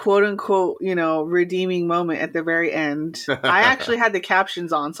a quote unquote, redeeming moment at the very end. I actually had the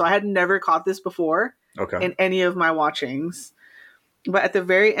captions on, so I had never caught this before in any of my watchings. But at the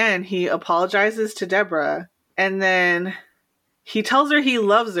very end, he apologizes to Deborah, and then he tells her he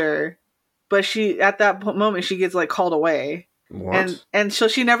loves her, but at that moment she gets like called away. What? And so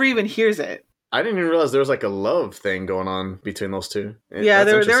she never even hears it. I didn't even realize there was like a love thing going on between those two. Yeah,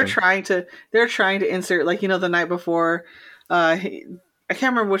 they were trying to insert, like, the night before, I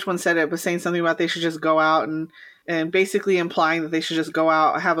can't remember which one said it, but saying something about they should just go out and basically implying that they should just go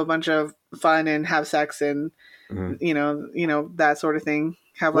out, have a bunch of fun and have sex and that sort of thing.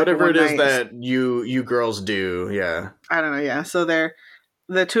 Have like whatever it is that you girls do. Yeah, I don't know. Yeah, so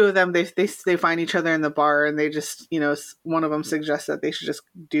the two of them, they find each other in the bar, and they just one of them suggests that they should just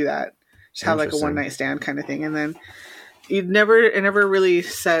do that. Just have like a one night stand kind of thing, and then it never really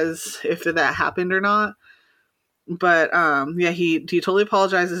says if that happened or not. But yeah, he totally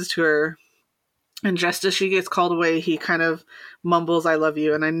apologizes to her, and just as she gets called away, he kind of mumbles, "I love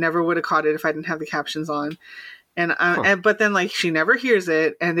you," and I never would have caught it if I didn't have the captions on. And but then like she never hears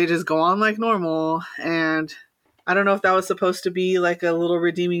it, and they just go on like normal. And I don't know if that was supposed to be like a little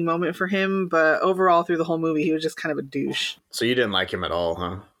redeeming moment for him, but overall through the whole movie, he was just kind of a douche. So you didn't like him at all,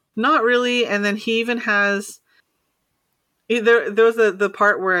 huh? Not really. And then he even has there was the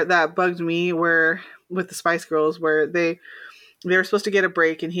part where that bugged me, where with the Spice Girls, where they were supposed to get a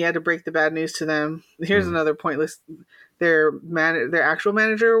break, and he had to break the bad news to them. Here's another pointless. Their actual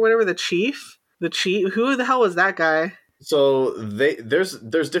manager or whatever, the chief. Who the hell was that guy? So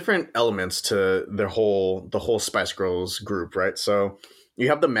there's different elements to the whole Spice Girls group, right? So you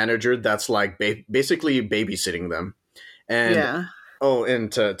have the manager that's like basically babysitting them, and yeah. Oh,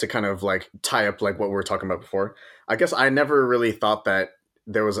 and to kind of like tie up like what we were talking about before, I guess I never really thought that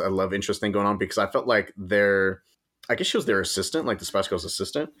there was a love interest thing going on because I felt like I guess she was their assistant, like the Spice Girls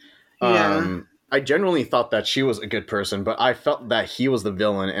assistant. Yeah. I genuinely thought that she was a good person, but I felt that he was the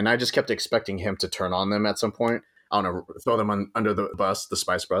villain, and I just kept expecting him to turn on them at some point. I don't know, throw them under the bus, the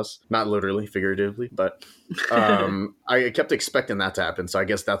Spice Bus. Not literally, figuratively, but I kept expecting that to happen. So I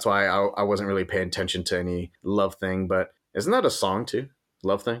guess that's why I wasn't really paying attention to any love thing, but isn't that a song too?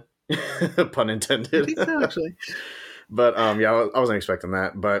 Love thing? Pun intended. I think so, actually. But yeah, I wasn't expecting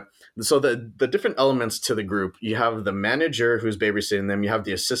that. But so the different elements to the group, you have the manager who's babysitting them. You have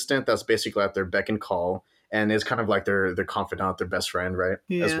the assistant that's basically at their beck and call and is kind of like their confidant, their best friend, right?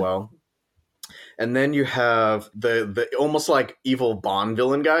 Yeah. As well. And then you have the almost like evil Bond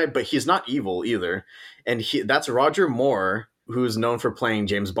villain guy, but he's not evil either. And that's Roger Moore, who's known for playing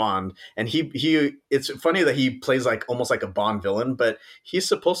James Bond. And he it's funny that he plays like almost like a Bond villain, but he's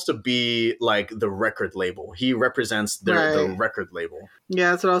supposed to be like the record label. He represents the record label.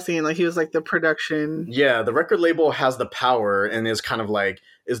 Yeah, that's what I was saying. Like he was like the production. Yeah, the record label has the power and is kind of like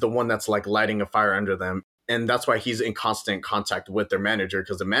is the one that's like lighting a fire under them. And that's why he's in constant contact with their manager,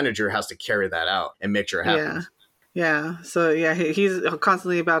 because the manager has to carry that out and make sure it happens. Yeah. So yeah, he's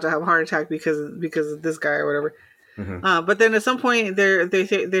constantly about to have a heart attack because of this guy or whatever. Mm-hmm. But then at some point they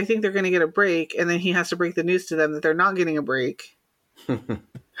think they're going to get a break, and then he has to break the news to them that they're not getting a break,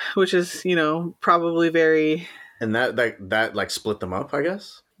 which is probably very. And that like split them up, I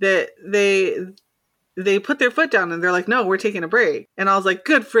guess. That they put their foot down and they're like, no, we're taking a break, and I was like,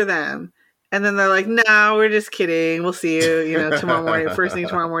 good for them. And then they're like, no, we're just kidding. We'll see you, tomorrow morning, first thing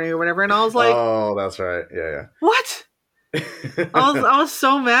tomorrow morning or whatever. And I was like, oh, that's right. Yeah. What? I was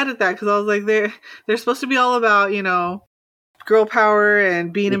so mad at that because I was like, they're supposed to be all about, girl power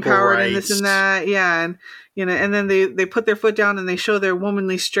and being Equal empowered and this rights. and that. Yeah, and and then they put their foot down and they show their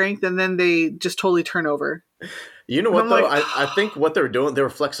womanly strength, and then they just totally turn over. You know And what I'm though? like, I think what they were doing, they were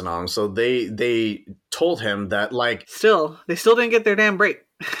flexing on him. So they told him that like, they still didn't get their damn break.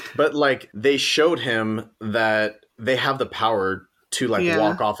 but like they showed him that they have the power to like Yeah.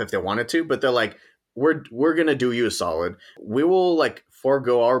 walk off if they wanted to, but they're like, we're gonna do you a solid. We will like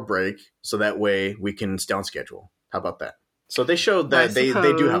forego our break so that way we can stay on schedule. How about that? So they showed that they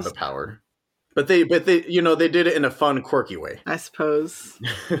do have the suppose. power, but they they did it in a fun, quirky way. I suppose.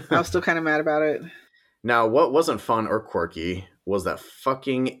 I was still kind of mad about it. Now, what wasn't fun or quirky was that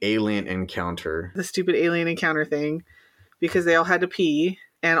fucking alien encounter. The stupid alien encounter thing, because they all had to pee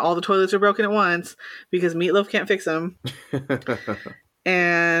and all the toilets are broken at once because Meatloaf can't fix them.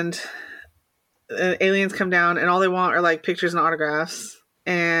 And aliens come down and all they want are like pictures and autographs.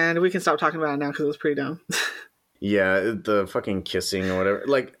 And we can stop talking about it now because it was pretty dumb. Yeah, the fucking kissing or whatever.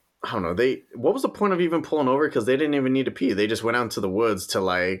 Like, I don't know. What was the point of even pulling over? Because they didn't even need to pee. They just went out into the woods to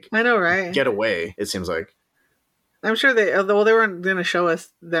like I know, right? get away. It seems like. I'm sure they weren't going to show us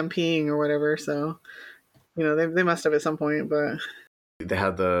them peeing or whatever. So, they must have at some point, but They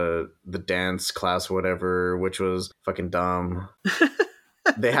had the dance class, or whatever, which was fucking dumb.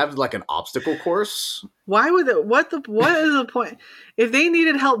 They have like an obstacle course. why would what is the point? If they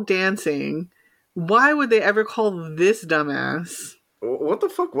needed help dancing, why would they ever call this dumbass? What the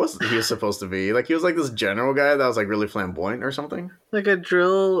fuck was he supposed to be? Like he was like this general guy that was like really flamboyant or something. Like a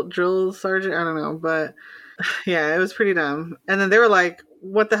drill sergeant? I don't know, but yeah, it was pretty dumb. And then they were like,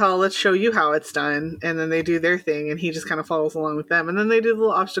 what the hell, let's show you how it's done. And then they do their thing and he just kind of follows along with them. And then they do the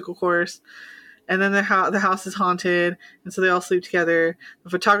little obstacle course. And then the house is haunted, and so they all sleep together. The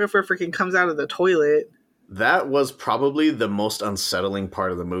photographer freaking comes out of the toilet. That was probably the most unsettling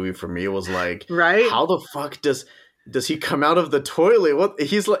part of the movie for me. It was like, right? How the fuck does he come out of the toilet? What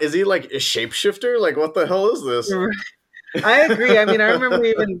is he like a shapeshifter? Like what the hell is this? I agree. I mean, I remember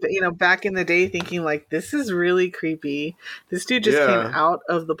even back in the day thinking like, this is really creepy. This dude just came out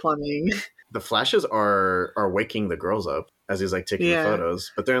of the plumbing. The flashes are waking the girls up as he's like taking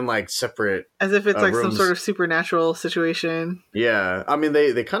photos, but they're in like separate, as if it's like rooms. Some sort of supernatural situation. Yeah, I mean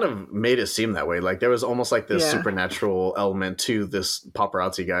they kind of made it seem that way. Like there was almost like this supernatural element to this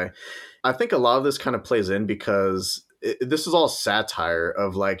paparazzi guy. I think a lot of this kind of plays in because this is all satire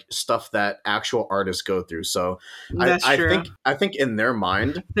of like stuff that actual artists go through. So I think in their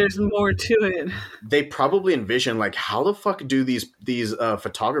mind, there's more to it. They probably envision like, how the fuck do these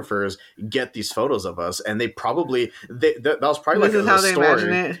photographers get these photos of us? And they probably that was probably this like is how they story.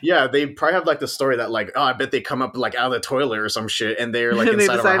 imagine it. Yeah, they probably have like the story that like, oh, I bet they come up like out of the toilet or some shit, and they're like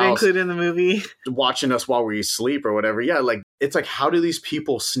inside of our house, to include in the movie, watching us while we sleep or whatever. Yeah, like it's like, how do these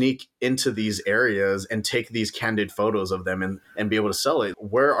people sneak into these areas and take these candid photos of them and be able to sell it?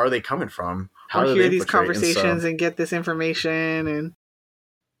 Where are they coming from? How do hear these conversations and get this information? And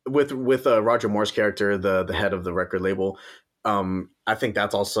with Roger Moore's character, the head of the record label, I think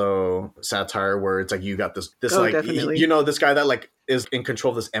that's also satire where it's like you got this this guy that like is in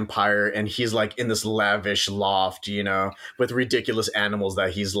control of this empire, and he's like in this lavish loft, with ridiculous animals that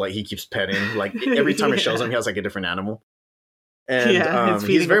he keeps petting. Like every time it shows him, he has like a different animal. And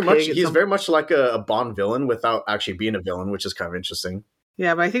he's very much like a Bond villain without actually being a villain, which is kind of interesting.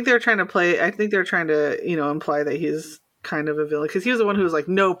 Yeah, but I think they're trying to imply that he's kind of a villain because he was the one who was like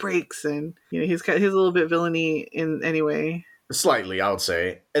no breaks, and he's a little bit villainy in anyway. Slightly, I would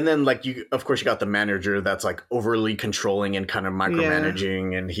say. And then like you got the manager that's like overly controlling and kind of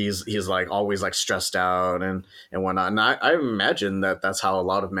micromanaging, and he's like always like stressed out and whatnot. And I imagine that's how a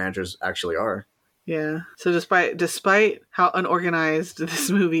lot of managers actually are. Yeah. So despite how unorganized this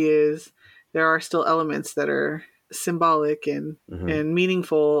movie is, there are still elements that are symbolic and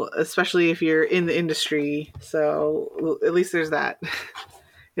meaningful, especially if you're in the industry. So at least there's that.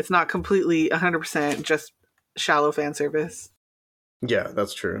 It's not completely 100% just shallow fan service. Yeah,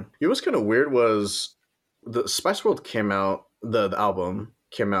 that's true. It was kind of weird was the Spice World came out, the album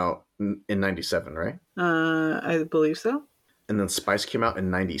came out in 97, right? I believe so. And then Spice came out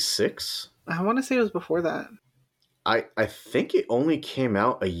in 96. I want to say it was before that. I think it only came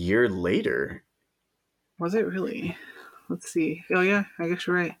out a year later. Was it really? Let's see. Oh yeah, I guess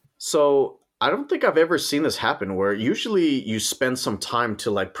you're right. So I don't think I've ever seen this happen where usually you spend some time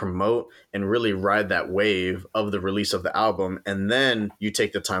to like promote and really ride that wave of the release of the album, and then you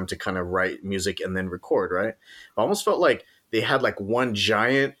take the time to kind of write music and then record, right? I almost felt like they had like one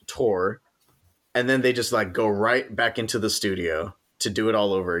giant tour and then they just like go right back into the studio to do it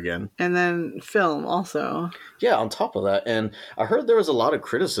all over again. And then film also. Yeah, on top of that. And I heard there was a lot of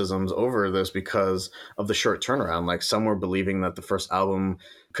criticisms over this because of the short turnaround. Like some were believing that the first album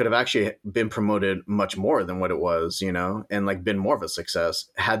could have actually been promoted much more than what it was, you know, and like been more of a success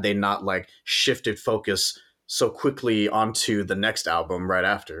had they not like shifted focus so quickly onto the next album right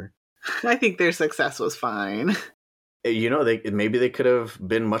after. I think their success was fine. You know, maybe they could have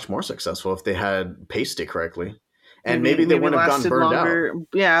been much more successful if they had paced it correctly. And maybe they wouldn't have gotten burned out.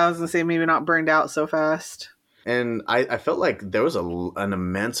 Yeah, I was going to say maybe not burned out so fast. And I felt like there was an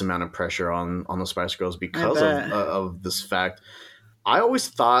immense amount of pressure on the Spice Girls because of this fact. I always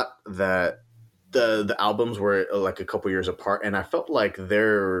thought that the albums were like a couple years apart, and I felt like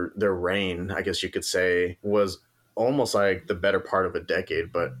their reign, I guess you could say, was almost like the better part of a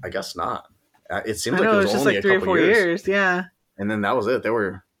decade, but I guess not. It seems like it was just only like a couple 3 or 4 years, yeah. And then that was it. They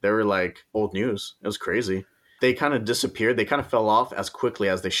were like old news. It was crazy. They kind of disappeared. They kind of fell off as quickly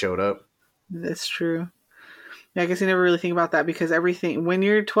as they showed up. That's true. Yeah, I guess you never really think about that because everything, when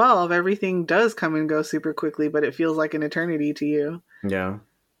you're 12, everything does come and go super quickly, but it feels like an eternity to you. Yeah.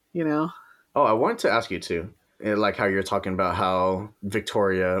 You know? Oh, I wanted to ask you too, like how you're talking about how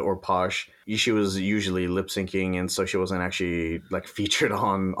Victoria or Posh, she was usually lip syncing, and so she wasn't actually like featured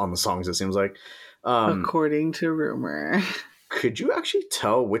on the songs. It seems like, according to rumor. Could you actually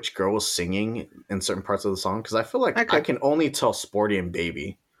tell which girl was singing in certain parts of the song? Because I feel like I can only tell Sporty and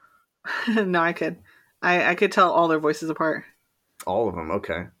Baby. No, I could. I could tell all their voices apart. All of them,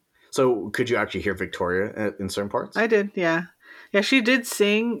 okay. So could you actually hear Victoria in certain parts? I did, yeah. Yeah, she did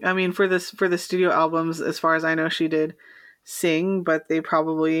sing. I mean, for the studio albums, as far as I know, she did sing, but they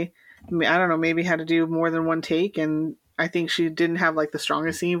probably, I don't know, maybe had to do more than one take, and I think she didn't have like the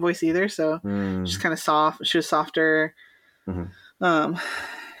strongest singing voice either, so she's kind of soft. She was softer. Mm-hmm.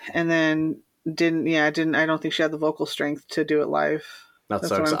 And then I don't think she had the vocal strength to do it live. That's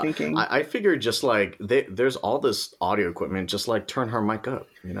what I'm thinking. I figured just like there's all this audio equipment, just like turn her mic up,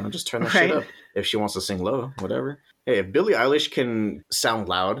 you know, just turn that shit up if she wants to sing low, whatever. Hey, if Billie Eilish can sound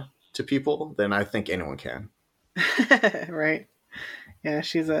loud to people, then I think anyone can. Right. Yeah,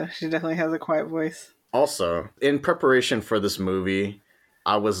 she definitely has a quiet voice. Also, in preparation for this movie,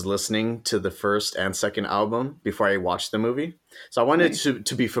 I was listening to the first and second album before I watched the movie. So I wanted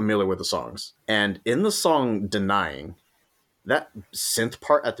to be familiar with the songs. And in the song Denying, that synth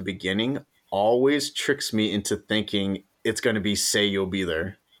part at the beginning always tricks me into thinking it's going to be Say You'll Be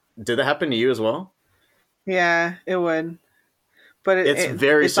There. Did that happen to you as well? Yeah, it would. But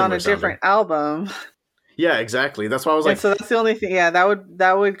it's on a different album. Yeah, exactly. That's why I was like... So that's the only thing. Yeah,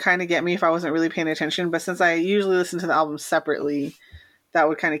 that would kind of get me if I wasn't really paying attention. But since I usually listen to the album separately, that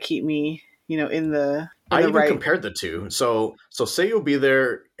would kind of keep me, you know, in the... I even compared the two. So Say You'll Be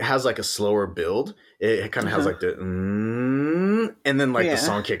There has like a slower build. It kind of has like the... and then like the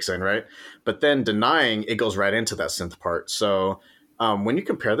song kicks in, right? But then Denying, it goes right into that synth part. So when you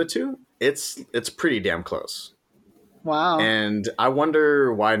compare the two, it's pretty damn close. Wow. And I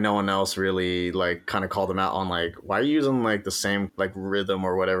wonder why no one else really like kind of called them out on like, why are you using like the same like rhythm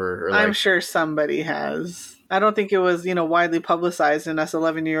or whatever? Or, like... I'm sure somebody has. I don't think it was, you know, widely publicized, and us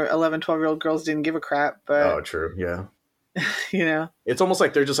 12-year-old girls didn't give a crap. But oh, true. Yeah. You know, it's almost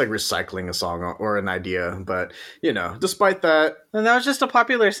like they're just like recycling a song or an idea. But, you know, despite that. And that was just a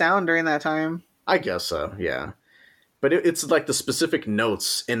popular sound during that time. I guess so. Yeah. But it's like the specific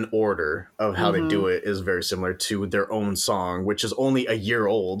notes in order of how they do it is very similar to their own song, which is only a year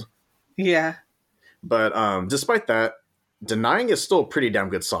old. Yeah. But despite that, Denying is still a pretty damn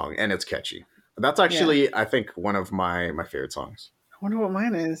good song, and it's catchy. That's actually, I think, one of my favorite songs. I wonder what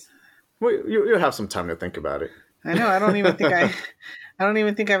mine is. Well, you'll have some time to think about it. I know. I don't even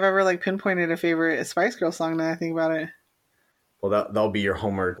think I've ever like pinpointed a favorite Spice Girl song now that I think about it. Well, that'll be your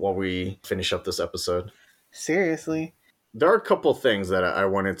homework while we finish up this episode. Seriously. There are a couple things that I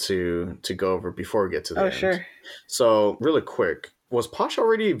wanted to go over before we get to the end. Sure. So, really quick, was Posh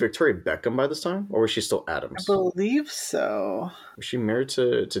already Victoria Beckham by this time, or was she still Adams? I believe so. Was she married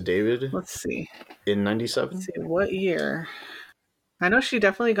to David? Let's see. In 97? Let's see, what year? I know she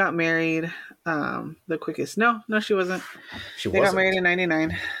definitely got married the quickest. No, she wasn't. They got married in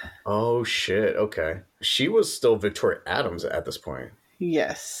 99. Oh, shit. Okay. She was still Victoria Adams at this point.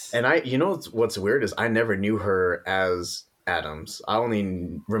 Yes. And you know what's weird is I never knew her as Adams. I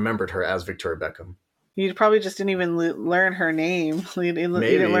only remembered her as Victoria Beckham. You probably just didn't even learn her name. You didn't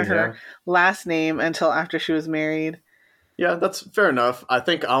learn her last name until after she was married. Yeah, that's fair enough. I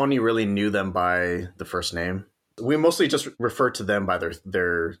think I only really knew them by the first name. We mostly just refer to them by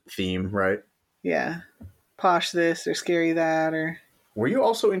their theme, right? Yeah. Posh this or Scary that or... Were you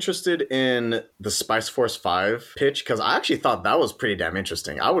also interested in the Spice Force 5 pitch? Because I actually thought that was pretty damn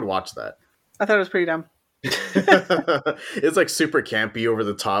interesting. I would watch that. I thought it was pretty dumb. It's like super campy, over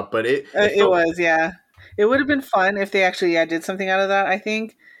the top, but it It felt. was, yeah. It would have been fun if they actually did something out of that, I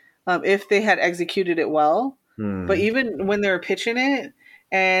think, if they had executed it well. But Hmm, even when they were pitching it,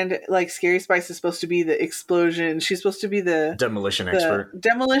 and like Scary Spice is supposed to be the explosion, she's supposed to be demolition the expert.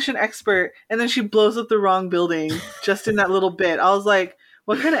 demolition expert, and then she blows up the wrong building just in that little bit. I was like,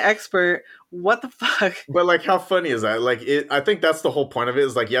 what kind of expert? What the fuck? But like, how funny is that? Like, I think that's the whole point of it.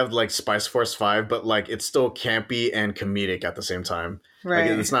 Is like you have like Spice Force 5, but like it's still campy and comedic at the same time. Like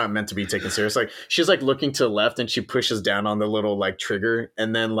it's Right. not meant to be taken serious. Like she's like looking to the left and she pushes down on the little like trigger,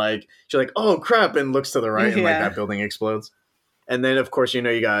 and then like she's like, "Oh crap!" and looks to the right, and like Yeah. that building explodes. And then of course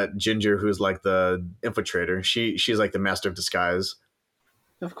you got Ginger, who's like the infiltrator. She's like the master of disguise.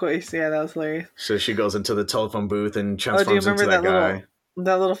 Of course. Yeah, that was hilarious. So she goes into the telephone booth and Oh, do you transforms into remember that guy.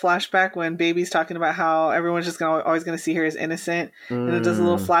 that little flashback when Baby's talking about how everyone's just gonna always gonna see her as innocent, and it does a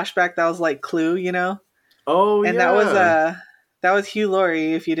little Mm. flashback that was like Clue, you know? Oh And yeah, that was Hugh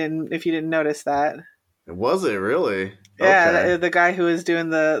Laurie. If you didn't notice that, was it really? yeah, Okay. the guy who was doing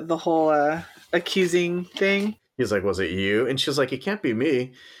the whole accusing thing. He's like, "Was it you?" And she's like, "It can't be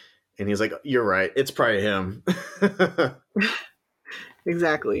me." And he's like, "You're right. It's probably him."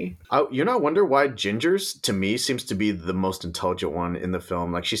 Exactly. I wonder why Ginger's to me seems to be the most intelligent one in the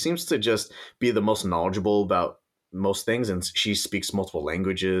film. Like she seems to just be the most knowledgeable about most things, and she speaks multiple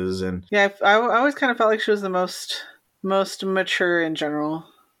languages. And Yeah, I always kind of felt like she was the most mature in general.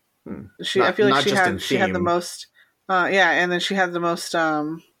 I not feel like not just in she had the theme. most yeah, and then she had the most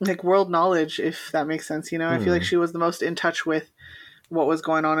like world knowledge, if that makes sense, you know. I feel like Hmm. she was the most in touch with what was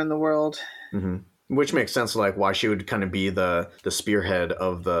going on in the world. Hmm. Which makes sense, like why she would kind of be the spearhead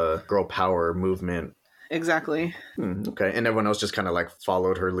of the girl power movement. Exactly. Okay, and everyone else just kind of like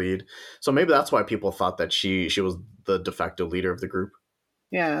followed her lead. So maybe that's why people thought that she was the de facto leader of the group.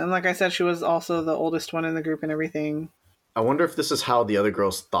 Yeah, and like I said, she was also the oldest one in the group and everything. I wonder if this is how the other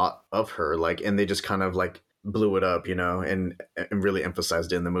girls thought of her, like, and they just kind of like blew it up, and really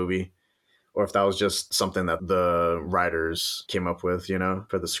emphasized it in the movie, or if that was just something that the writers came up with,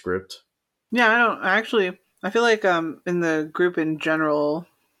 for the script. Yeah, I feel like in the group in general,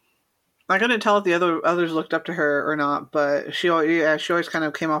 I couldn't tell if the others looked up to her or not, but she always kind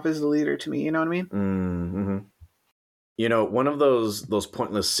of came off as the leader to me, you know what I mean? Mm-hmm. One of those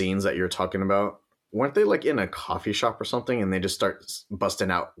pointless scenes that you're talking about, weren't they like in a coffee shop or something, and they just start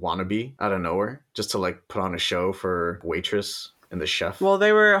busting out "Wannabe" out of nowhere just to like put on a show for waitress and the chef? Well,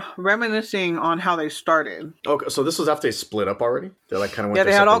 they were reminiscing on how they started. Okay, so this was after they split up already. They like kind of went Yeah,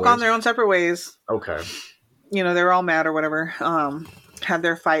 their they had separate all gone ways. their own separate ways. Okay. You know, they were all mad or whatever. Had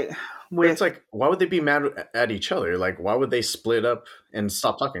their fight But it's with. like, why would they be mad at each other? Like, why would they split up and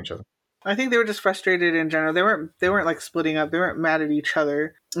stop talking to each other? I think they were just frustrated in general. They weren't like splitting up. They weren't mad at each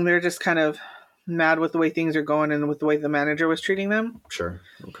other. And they were just kind of mad with the way things are going and with the way the manager was treating them. Sure.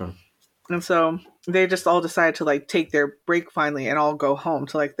 Okay. And so they just all decided to like take their break finally and all go home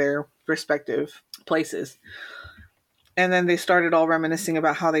to like their respective places. And then they started all reminiscing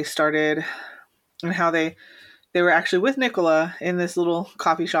about how they started and how they were actually with Nicola in this little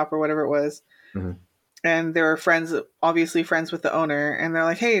coffee shop or whatever it was. Hmm. And they were friends, obviously friends with the owner. And they're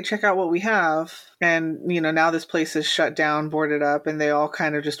like, hey, check out what we have. And, you know, now this place is shut down, boarded up, and they all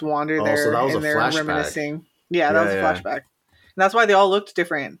kind of just wander Oh, so there that was a and they're flashback. reminiscing. Yeah, that Yeah, was a yeah. flashback. And that's why they all looked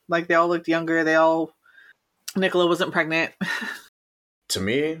different. Like they all looked younger. Nicola wasn't pregnant. To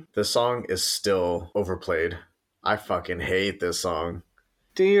me, this song is still overplayed. I fucking hate this song.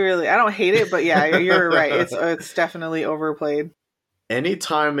 Do you really? I don't hate it, but yeah, you're right. It's definitely overplayed.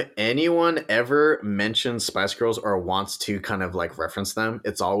 Anytime anyone ever mentions Spice Girls or wants to kind of like reference them,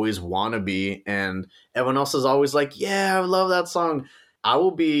 it's always "Wannabe," and everyone else is always like, "Yeah, I love that song." I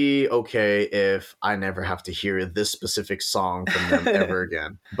will be okay if I never have to hear this specific song from them ever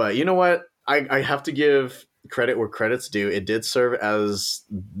again. But you know what? I have to give credit where credit's due. It did serve as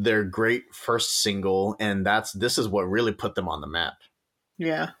their great first single, and this is what really put them on the map.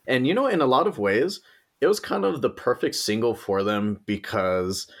 Yeah. And in a lot of ways, it was kind of the perfect single for them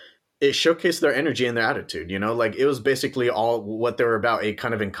because it showcased their energy and their attitude. Like it was basically all what they were about. It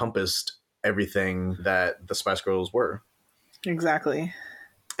kind of encompassed everything that the Spice Girls were. Exactly.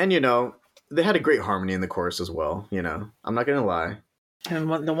 And they had a great harmony in the chorus as well. I'm not gonna lie.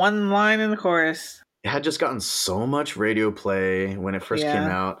 And the one line in the chorus, It had just gotten so much radio play when it first came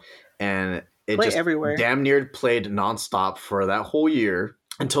yeah, out, and it play just everywhere. damn near played nonstop for that whole year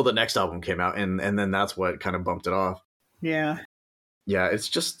until the next album came out, and then that's what kind of bumped it off. Yeah. Yeah, it's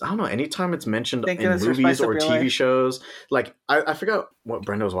just I don't know. Anytime it's mentioned Thank in goodness for movies Spice Up or Your TV Life. shows, like I forgot what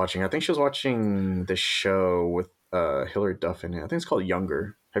Brenda was watching. I think she was watching this show with Hilary Duff in it. I think it's called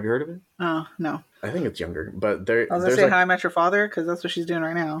Younger. Have you heard of it? Oh, no. I think it's Younger, but there I was going to there's say How like I Met Your Father, because that's what she's doing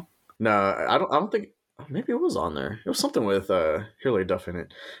right now. no, I don't think maybe it was on there. It was something with Hilary Duff in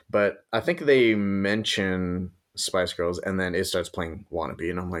it, but I think they mention Spice Girls, and then it starts playing "Wannabe,"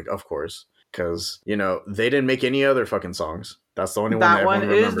 and I'm like, of course, because they didn't make any other fucking songs. That's the only one that That one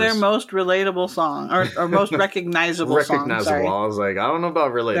everyone is their remembers. most relatable song, or most recognizable song. Recognizable. Sorry, I was like, I don't know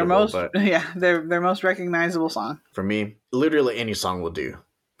about their relatable, most but their most recognizable song. for me, literally any song will do.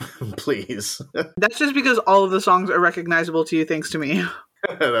 Please. That's just because all of the songs are recognizable to you, thanks to me.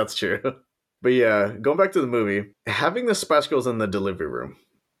 That's true. But yeah, going back to the movie, having the Spice Girls in the delivery room.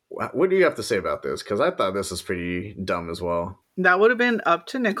 What do you have to say about this? Because I thought this was pretty dumb as well. That would have been up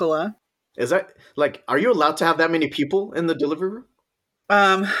to Nicola. Is that like, are you allowed to have that many people in the delivery room?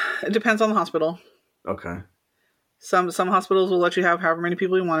 It depends on the hospital. Okay. Some hospitals will let you have however many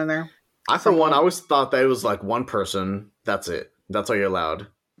people you want in there. I, for one, I always thought that it was like one person. That's it. That's all you're allowed.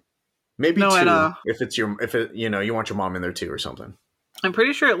 Maybe No, two if you want your mom in there too or something. I'm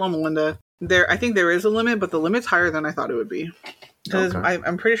pretty sure at Loma Linda, I think there is a limit, but the limit's higher than I thought it would be. Because Okay.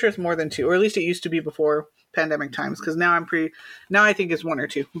 I'm pretty sure it's more than two, or at least it used to be before pandemic times. Because now I think it's one or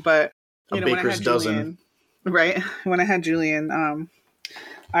two. But A when I baker's had dozen. Julian, right? When I had Julian,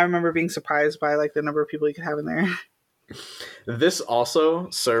 I remember being surprised by like the number of people you could have in there. This also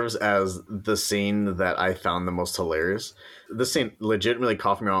serves as the scene that I found the most hilarious. This scene legitimately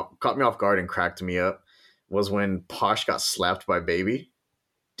caught me off guard and cracked me up. Was when Posh got slapped by Baby.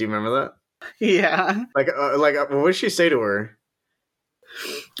 Do you remember that? Yeah, Like, what did she say to her?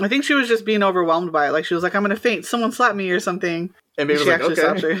 I think she was just being overwhelmed by it. Like she was like, "I'm gonna faint. Someone slap me or something." And Baby was She like, actually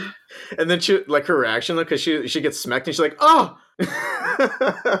slapped okay. her. And then she, like, her reaction, because she gets smacked and she's like, oh.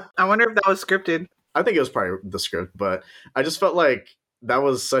 I wonder if that was scripted. I think it was probably the script, but I just felt like that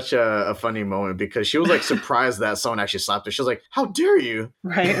was such a funny moment because she was like surprised that someone actually slapped her. She was like, how dare you?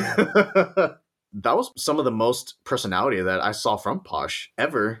 Right. That was some of the most personality that I saw from Posh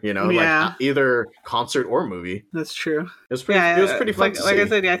ever, Yeah. like either concert or movie. That's true. It was pretty, it was pretty fun like, to like see. I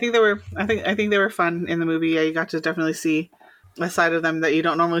said, yeah, I think they were fun in the movie. Yeah, you got to definitely see a side of them that you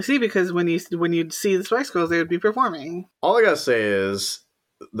don't normally see because when you'd see the Spice Girls, they would be performing. All I gotta say is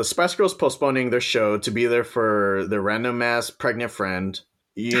the Spice Girls postponing their show to be there for their random ass pregnant friend.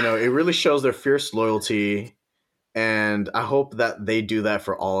 It really shows their fierce loyalty. And I hope that they do that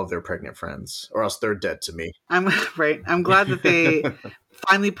for all of their pregnant friends, or else they're dead to me. I'm right. I'm glad that they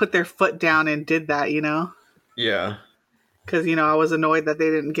finally put their foot down and did that. Yeah, because I was annoyed that they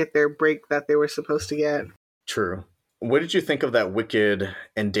didn't get their break that they were supposed to get. true. What did you think of that wicked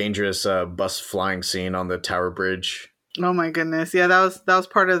and dangerous bus flying scene on the Tower Bridge? Oh my goodness! Yeah, that was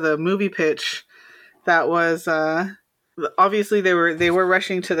part of the movie pitch. That was obviously they were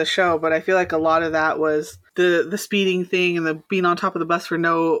rushing to the show, but I feel like a lot of that was the speeding thing and the being on top of the bus for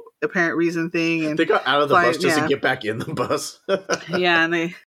no apparent reason thing. And they got out of the bus just to get back in the bus. Yeah, and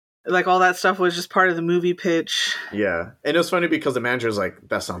they like all that stuff was just part of the movie pitch. Yeah, and it was funny because the manager's like,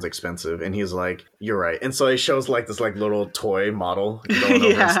 "That sounds expensive," and he's like, "You're right." And so he shows like this like little toy model going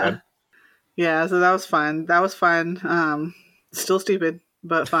over his head. Yeah, so that was fun. Still stupid,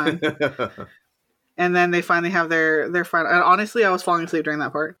 but fun. And then they finally have their final. And honestly, I was falling asleep during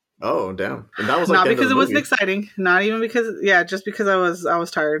that part. Oh damn! And that was like not the end of because the it wasn't movie. exciting. Not even because just because I was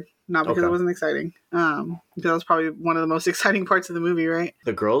tired. Not because it wasn't exciting. Because that was probably one of the most exciting parts of the movie, right?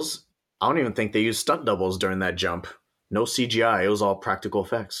 The girls, I don't even think they used stunt doubles during that jump. No CGI. It was all practical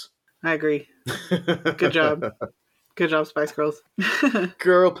effects. I agree. Good job. Good job, Spice Girls.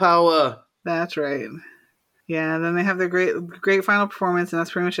 Girl power. That's right. Yeah, and then they have their great final performance, and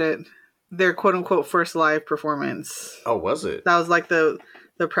that's pretty much it. Their quote unquote first live performance. Oh, was it? That was like the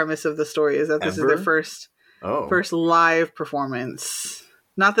premise of the story is that this is their first live performance.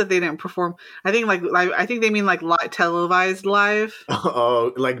 Not that they didn't perform. I think they mean like televised live.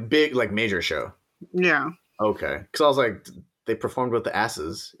 Oh, like big, like major show. Yeah. Okay, because I was like, they performed with the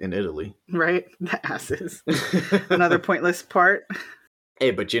asses in Italy, right? The asses. Another pointless part.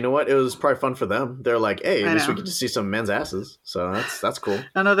 Hey, but you know what? It was probably fun for them. They're like, hey, at least we get to see some men's asses, so that's cool.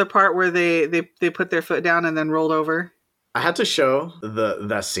 Another part where they put their foot down and then rolled over. I had to show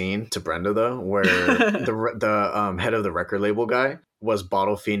that scene to Brenda though, where the head of the record label guy was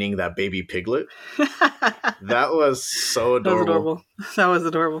bottle feeding that baby piglet. That was so adorable. That was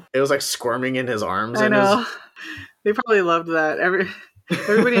adorable. It was like squirming in his arms. I know. They probably loved that.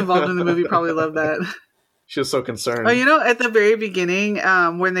 Everybody involved in the movie probably loved that. She was so concerned. Oh, you know, at the very beginning,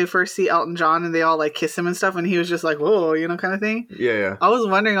 when they first see Elton John and they all like kiss him and stuff, and he was just like, "Whoa," you know, kind of thing. Yeah. I was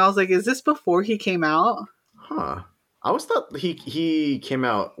wondering. I was like, "Is this before he came out?" Huh. I always thought he came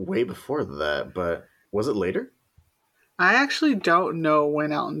out way before that, but was it later? I actually don't know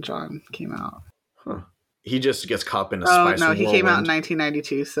when Elton John came out. Huh. He just gets caught up in a Oh spice no, he came out in whirlwind.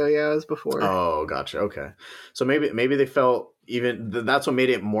 1992, so yeah, it was before. Oh, gotcha. Okay, so maybe they felt even that's what made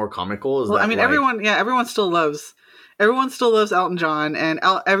it more comical. Is Well, that I mean, like, everyone still loves Elton John, and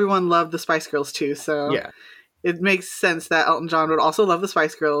everyone loved the Spice Girls too. So yeah, it makes sense that Elton John would also love the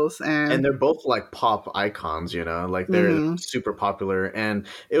Spice Girls, and they're both like pop icons, you know, like they're super popular, and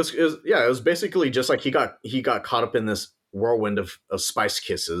it was basically just like he got caught up in this whirlwind of spice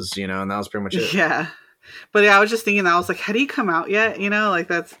kisses, you know, and that was pretty much it. Yeah. But yeah, I was just thinking that I was like, had he come out yet? You know, like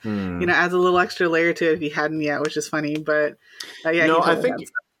that's you know, adds a little extra layer to it if he hadn't yet, which is funny. But yeah, no, I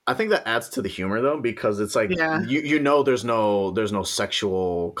think that adds to the humor though, because it's like you know there's no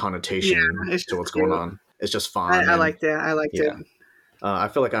sexual connotation to what's going on. It's just fun. I liked it. I liked it. I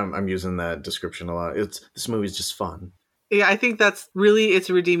feel like I'm using that description a lot. This movie's just fun. Yeah, I think that's really its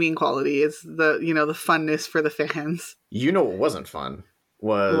redeeming quality. It's the the funness for the fans. You know what wasn't fun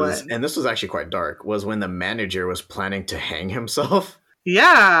was, and this was actually quite dark, was when the manager was planning to hang himself.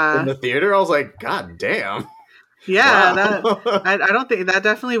 Yeah. In the theater, I was like, God damn. Yeah, wow. I don't think that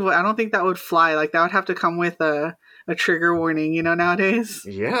I don't think that would fly. Like that would have to come with a trigger warning, you know, nowadays.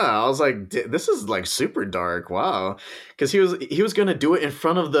 Yeah, I was like, this is like super dark. Wow, because he was gonna do it in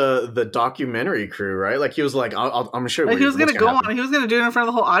front of the documentary crew, right? Like he was like, I'm sure. Like he was gonna go on. He was gonna do it in front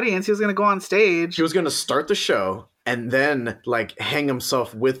of the whole audience. He was gonna go on stage. He was gonna start the show and then like hang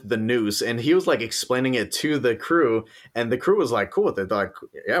himself with the noose, and he was like explaining it to the crew, and the crew was like cool with it. They're like,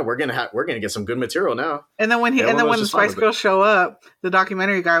 yeah, we're gonna get some good material now. And then when the Spice Girls show up, the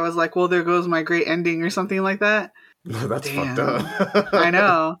documentary guy was like, well, there goes my great ending or something like that. That's fucked up. I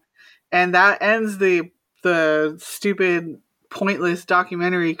know. And that ends the stupid, pointless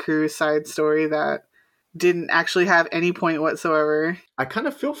documentary crew side story that didn't actually have any point whatsoever. I kind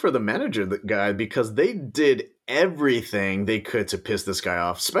of feel for the manager guy because they did everything they could to piss this guy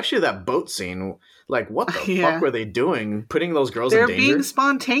off, especially that boat scene. Like, what the fuck were they doing? Putting those girls in danger? They're being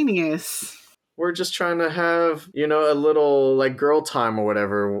spontaneous. We're just trying to have, you know, a little like girl time or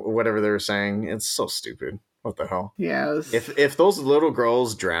whatever they were saying. It's so stupid. What the hell? Yeah. If those little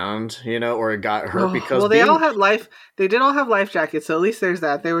girls drowned, you know, or got hurt because they all had life. They did all have life jackets, so at least there's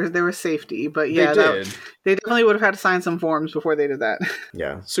that. There was safety, but yeah, they definitely would have had to sign some forms before they did that.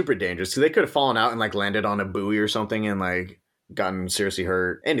 Yeah, super dangerous. So they could have fallen out and like landed on a buoy or something and like gotten seriously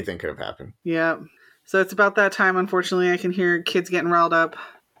hurt. Anything could have happened. Yeah. So it's about that time. Unfortunately, I can hear kids getting riled up.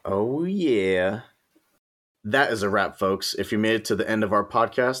 Oh yeah. That is a wrap, folks. If you made it to the end of our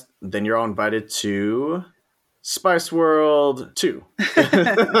podcast, then you're all invited to Spice World 2.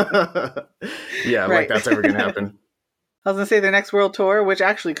 Yeah, like that's ever going to happen. I was going to say the next world tour, which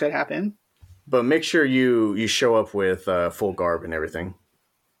actually could happen. But make sure you show up with full garb and everything.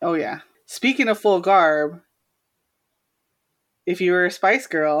 Oh, yeah. Speaking of full garb, if you were a Spice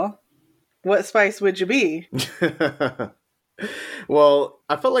Girl, what Spice would you be? Well,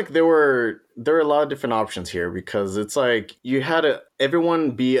 I felt like there were a lot of different options here because it's like you had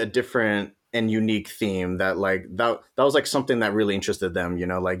everyone be a different and unique theme that like that was like something that really interested them, you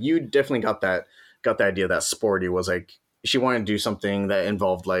know, like you definitely got the idea that Sporty was like she wanted to do something that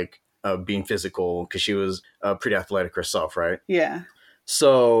involved like being physical because she was pretty athletic herself, right? Yeah.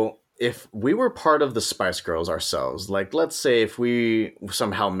 So if we were part of the Spice Girls ourselves, like let's say if we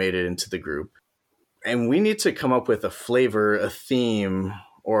somehow made it into the group and we need to come up with a flavor, a theme,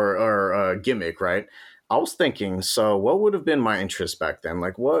 or a gimmick, right? I was thinking, so what would have been my interest back then?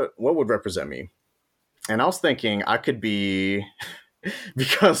 Like, what would represent me? And I was thinking I could be,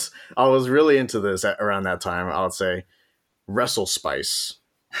 because I was really into this around that time, I would say, Wrestle Spice.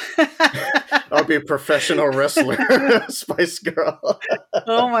 I'll be a professional wrestler, Spice Girl.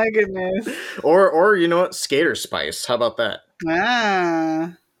 Oh my goodness. Or you know what? Skater Spice. How about that?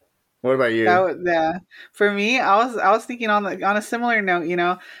 Ah. What about you? Yeah, for me, I was thinking on a similar note. You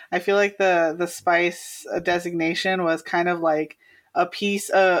know, I feel like the Spice designation was kind of like a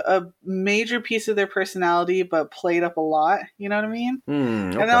major piece of their personality, but played up a lot. You know what I mean?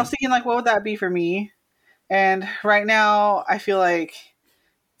 Okay. And I was thinking like, what would that be for me? And right now, I feel like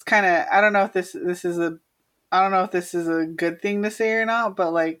it's kind of I don't know if this is a good thing to say or not,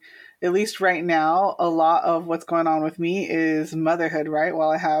 but like. At least right now, a lot of what's going on with me is motherhood, right?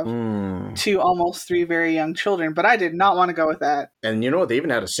 While I have 2, almost 3 very young children. But I did not want to go with that. And you know what? They even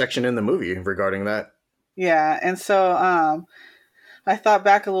had a section in the movie regarding that. Yeah. And so I thought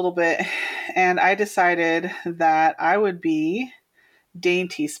back a little bit, and I decided that I would be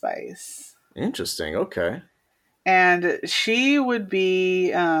Dainty Spice. Interesting. Okay. And she would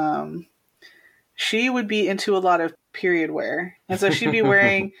be into a lot of period wear, and so she'd be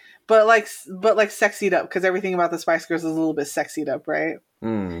wearing, but like sexied up, because everything about the Spice Girls is a little bit sexied up, right?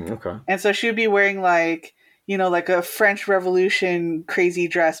 Okay. And so she would be wearing like, like a French Revolution crazy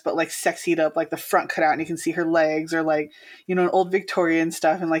dress, but like sexied up, like the front cut out and you can see her legs, or like, an old Victorian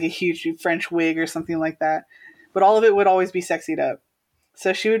stuff and like a huge French wig or something like that. But all of it would always be sexied up.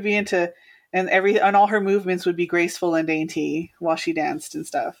 So she would be into, and all her movements would be graceful and dainty while she danced and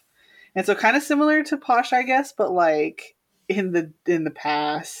stuff. And so kind of similar to Posh, I guess, but like in the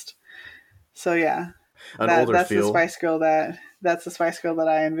past. So yeah, that's feel. That's the Spice Girl that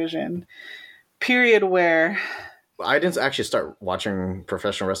I envisioned. Period wear. I didn't actually start watching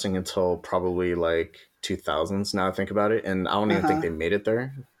professional wrestling until probably like 2000s. Now I think about it, and I don't even think they made it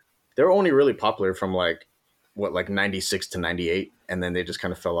there. They were only really popular from like 96 to 98, and then they just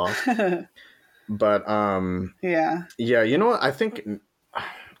kind of fell off. But yeah, you know what? I think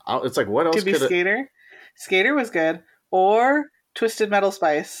it's like, what else could be Skater. Skater was good, or Twisted Metal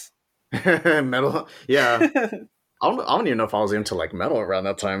Spice. Metal, yeah. I don't even know if I was into like metal around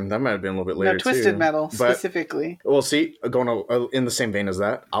that time. That might have been a little bit later. No, Twisted Metal specifically. Well, see, going in the same vein as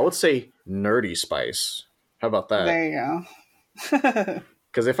that, I would say Nerdy Spice. How about that? There you go.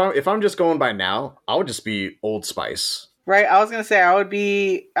 Because if I'm just going by now, I would just be Old Spice. Right. I was gonna say I would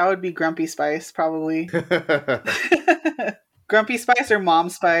be Grumpy Spice probably. Grumpy Spice or Mom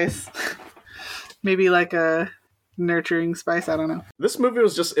Spice. Maybe like a nurturing Spice. I don't know. This movie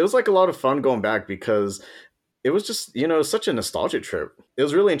was like a lot of fun going back, because it was just, such a nostalgia trip. It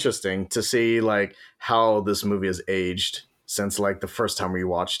was really interesting to see like how this movie has aged since like the first time we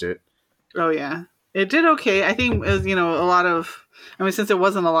watched it. Oh yeah, it did okay. I think it was, a lot of, since it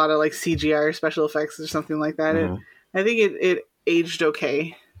wasn't a lot of like CGI or special effects or something like that, I think it aged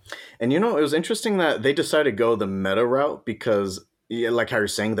okay. And it was interesting that they decided to go the meta route, because like how you're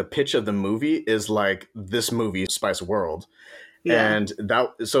saying, the pitch of the movie is like this movie, Spice World. Yeah. And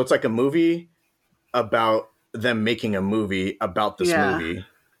so it's like a movie about them making a movie about this movie.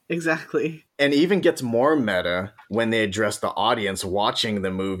 Exactly. And even gets more meta when they address the audience watching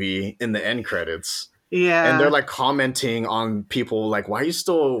the movie in the end credits. Yeah. And they're like commenting on people like, why are you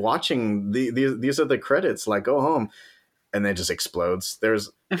still watching? These are the credits, like, go home. And then it just explodes. There's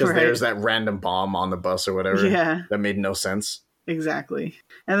that random bomb on the bus or whatever. Yeah. That made no sense. Exactly.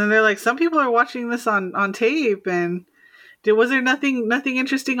 And then they're like, some people are watching this on tape, and was there nothing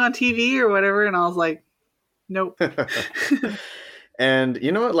interesting on TV or whatever? And I was like, nope. And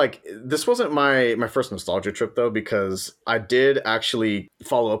you know what? Like, this wasn't my first nostalgia trip though, because I did actually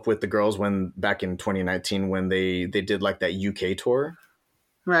follow up with the girls back in 2019 when they did like that UK tour.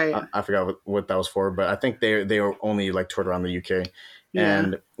 Right. I forgot what that was for, but I think they were only like toured around the UK. Yeah.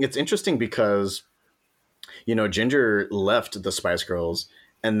 And it's interesting because, Ginger left the Spice Girls,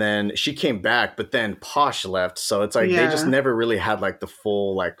 and then she came back, but then Posh left. So it's like they just never really had like the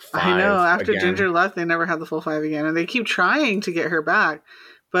full like 5. I know. After Ginger left, they never had the full 5 again. And they keep trying to get her back,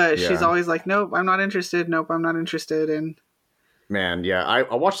 but she's always like, nope, I'm not interested. Nope, I'm not interested. And man, yeah,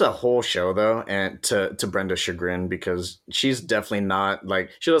 I watched that whole show though, and to Brenda's chagrin, because she's definitely not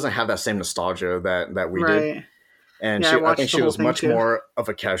like, she doesn't have that same nostalgia that we did. And I think she was much more of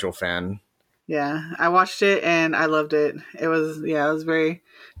a casual fan. Yeah, I watched it and I loved it. It was very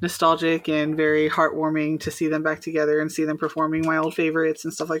nostalgic and very heartwarming to see them back together and see them performing my old favorites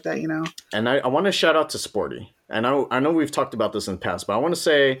and stuff like that, And I want to shout out to Sporty. And I know we've talked about this in the past, but I want to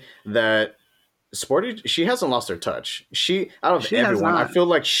say that Sporty, she hasn't lost her touch. Out of everyone, I feel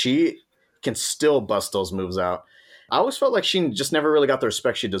like she can still bust those moves out. I always felt like she just never really got the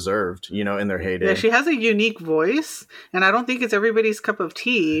respect she deserved, in their heyday. Yeah, she has a unique voice, and I don't think it's everybody's cup of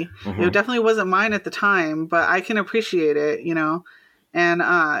tea. Mm-hmm. It definitely wasn't mine at the time, but I can appreciate it,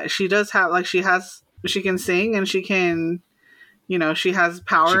 And she does have, like, she can sing, and she can, she has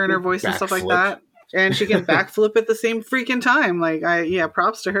power in her voice and stuff like that. And she can backflip at the same freaking time. Like,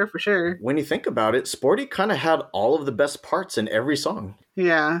 props to her for sure. When you think about it, Sporty kind of had all of the best parts in every song.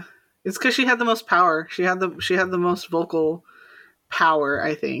 Yeah. It's because she had the most power. She had the most vocal power,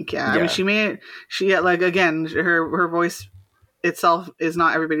 I think. Yeah. I mean, again, her voice itself is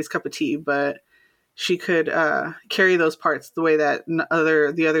not everybody's cup of tea, but she could carry those parts the way that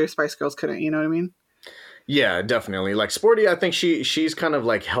the other Spice Girls couldn't. You know what I mean? Yeah, definitely. Like Sporty, I think she's kind of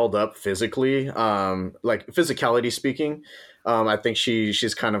like held up physically, like physicality speaking. I think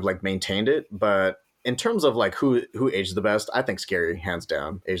she's kind of like maintained it, but in terms of like who aged the best, I think Scary hands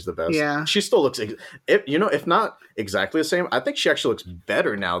down aged the best. Yeah. She still looks, if not exactly the same, I think she actually looks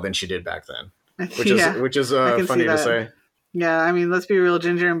better now than she did back then, which is funny to say. Yeah, I mean, let's be real.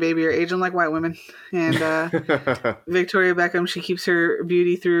 Ginger and Baby are aging like white women, and Victoria Beckham, she keeps her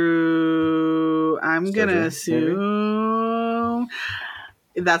beauty through. I'm gonna assume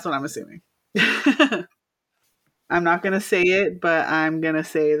that's what I'm assuming. I'm not gonna say it, but I'm gonna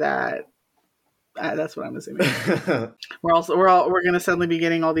say that. That's what I'm assuming. We're gonna suddenly be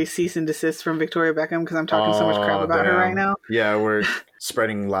getting all these cease and desists from Victoria Beckham because I'm talking so much crap about her right now. Yeah, we're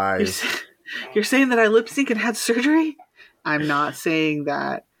spreading lies. You're saying that I lip sync and had surgery? I'm not saying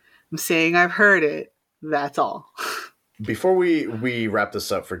that. I'm saying I've heard it. That's all. Before we wrap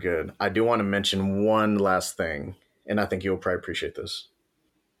this up for good, I do want to mention one last thing, and I think you'll probably appreciate this.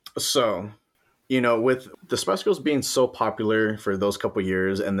 So, with the Spice Girls being so popular for those couple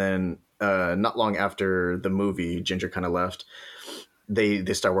years, and then not long after the movie, Ginger kind of left, they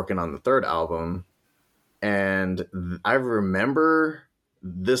start working on the third album, and I remember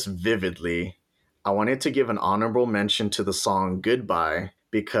this vividly. I wanted to give an honorable mention to the song Goodbye,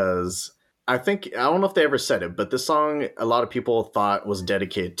 because I don't know if they ever said it, but this song a lot of people thought was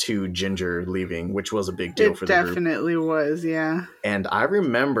dedicated to Ginger leaving, which was a big deal for the group. It definitely was, yeah. And I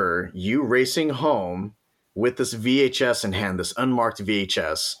remember you racing home with this VHS in hand, this unmarked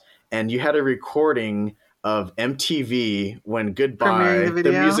VHS, and you had a recording of MTV when Goodbye,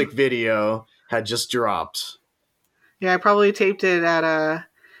 the music video, had just dropped. Yeah, I probably taped it at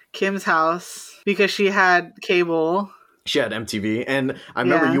Kim's house because she had cable. She had MTV, and I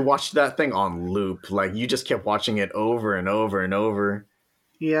remember you watched that thing on loop. Like, you just kept watching it over and over and over.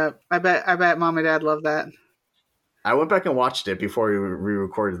 Yep. I bet Mom and Dad love that. I went back and watched it before we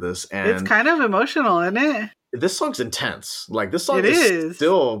recorded this, and it's kind of emotional, isn't it? This song's intense. Like, this song is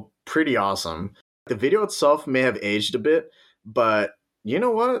still pretty awesome. The video itself may have aged a bit, but you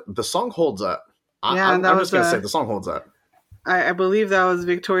know what? The song holds up. I'm just going to say the song holds up. I believe that was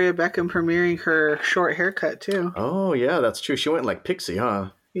Victoria Beckham premiering her short haircut, too. Oh, yeah, that's true. She went like Pixie, huh?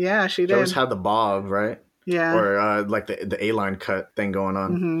 Yeah, she did. She always had the bob, right? Yeah. Or like the A-line cut thing going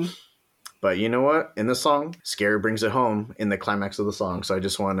on. Mm-hmm. But you know what? In this song, Scary brings it home in the climax of the song. So I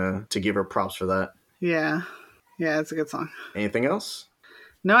just want to give her props for that. Yeah. Yeah, it's a good song. Anything else?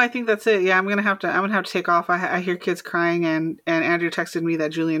 No, I think that's it. Yeah, I'm gonna have to take off. I hear kids crying, and Andrew texted me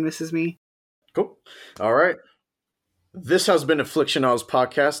that Julian misses me. Cool. All right. This has been Affliction Oz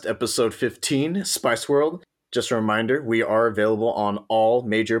Podcast, episode 15, Spice World. Just a reminder, we are available on all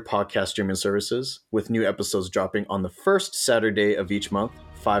major podcast streaming services, with new episodes dropping on the first Saturday of each month,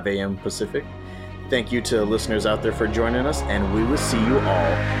 5 a.m. Pacific. Thank you to the listeners out there for joining us, and we will see you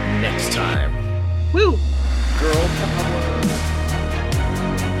all next time. Woo! Girl power.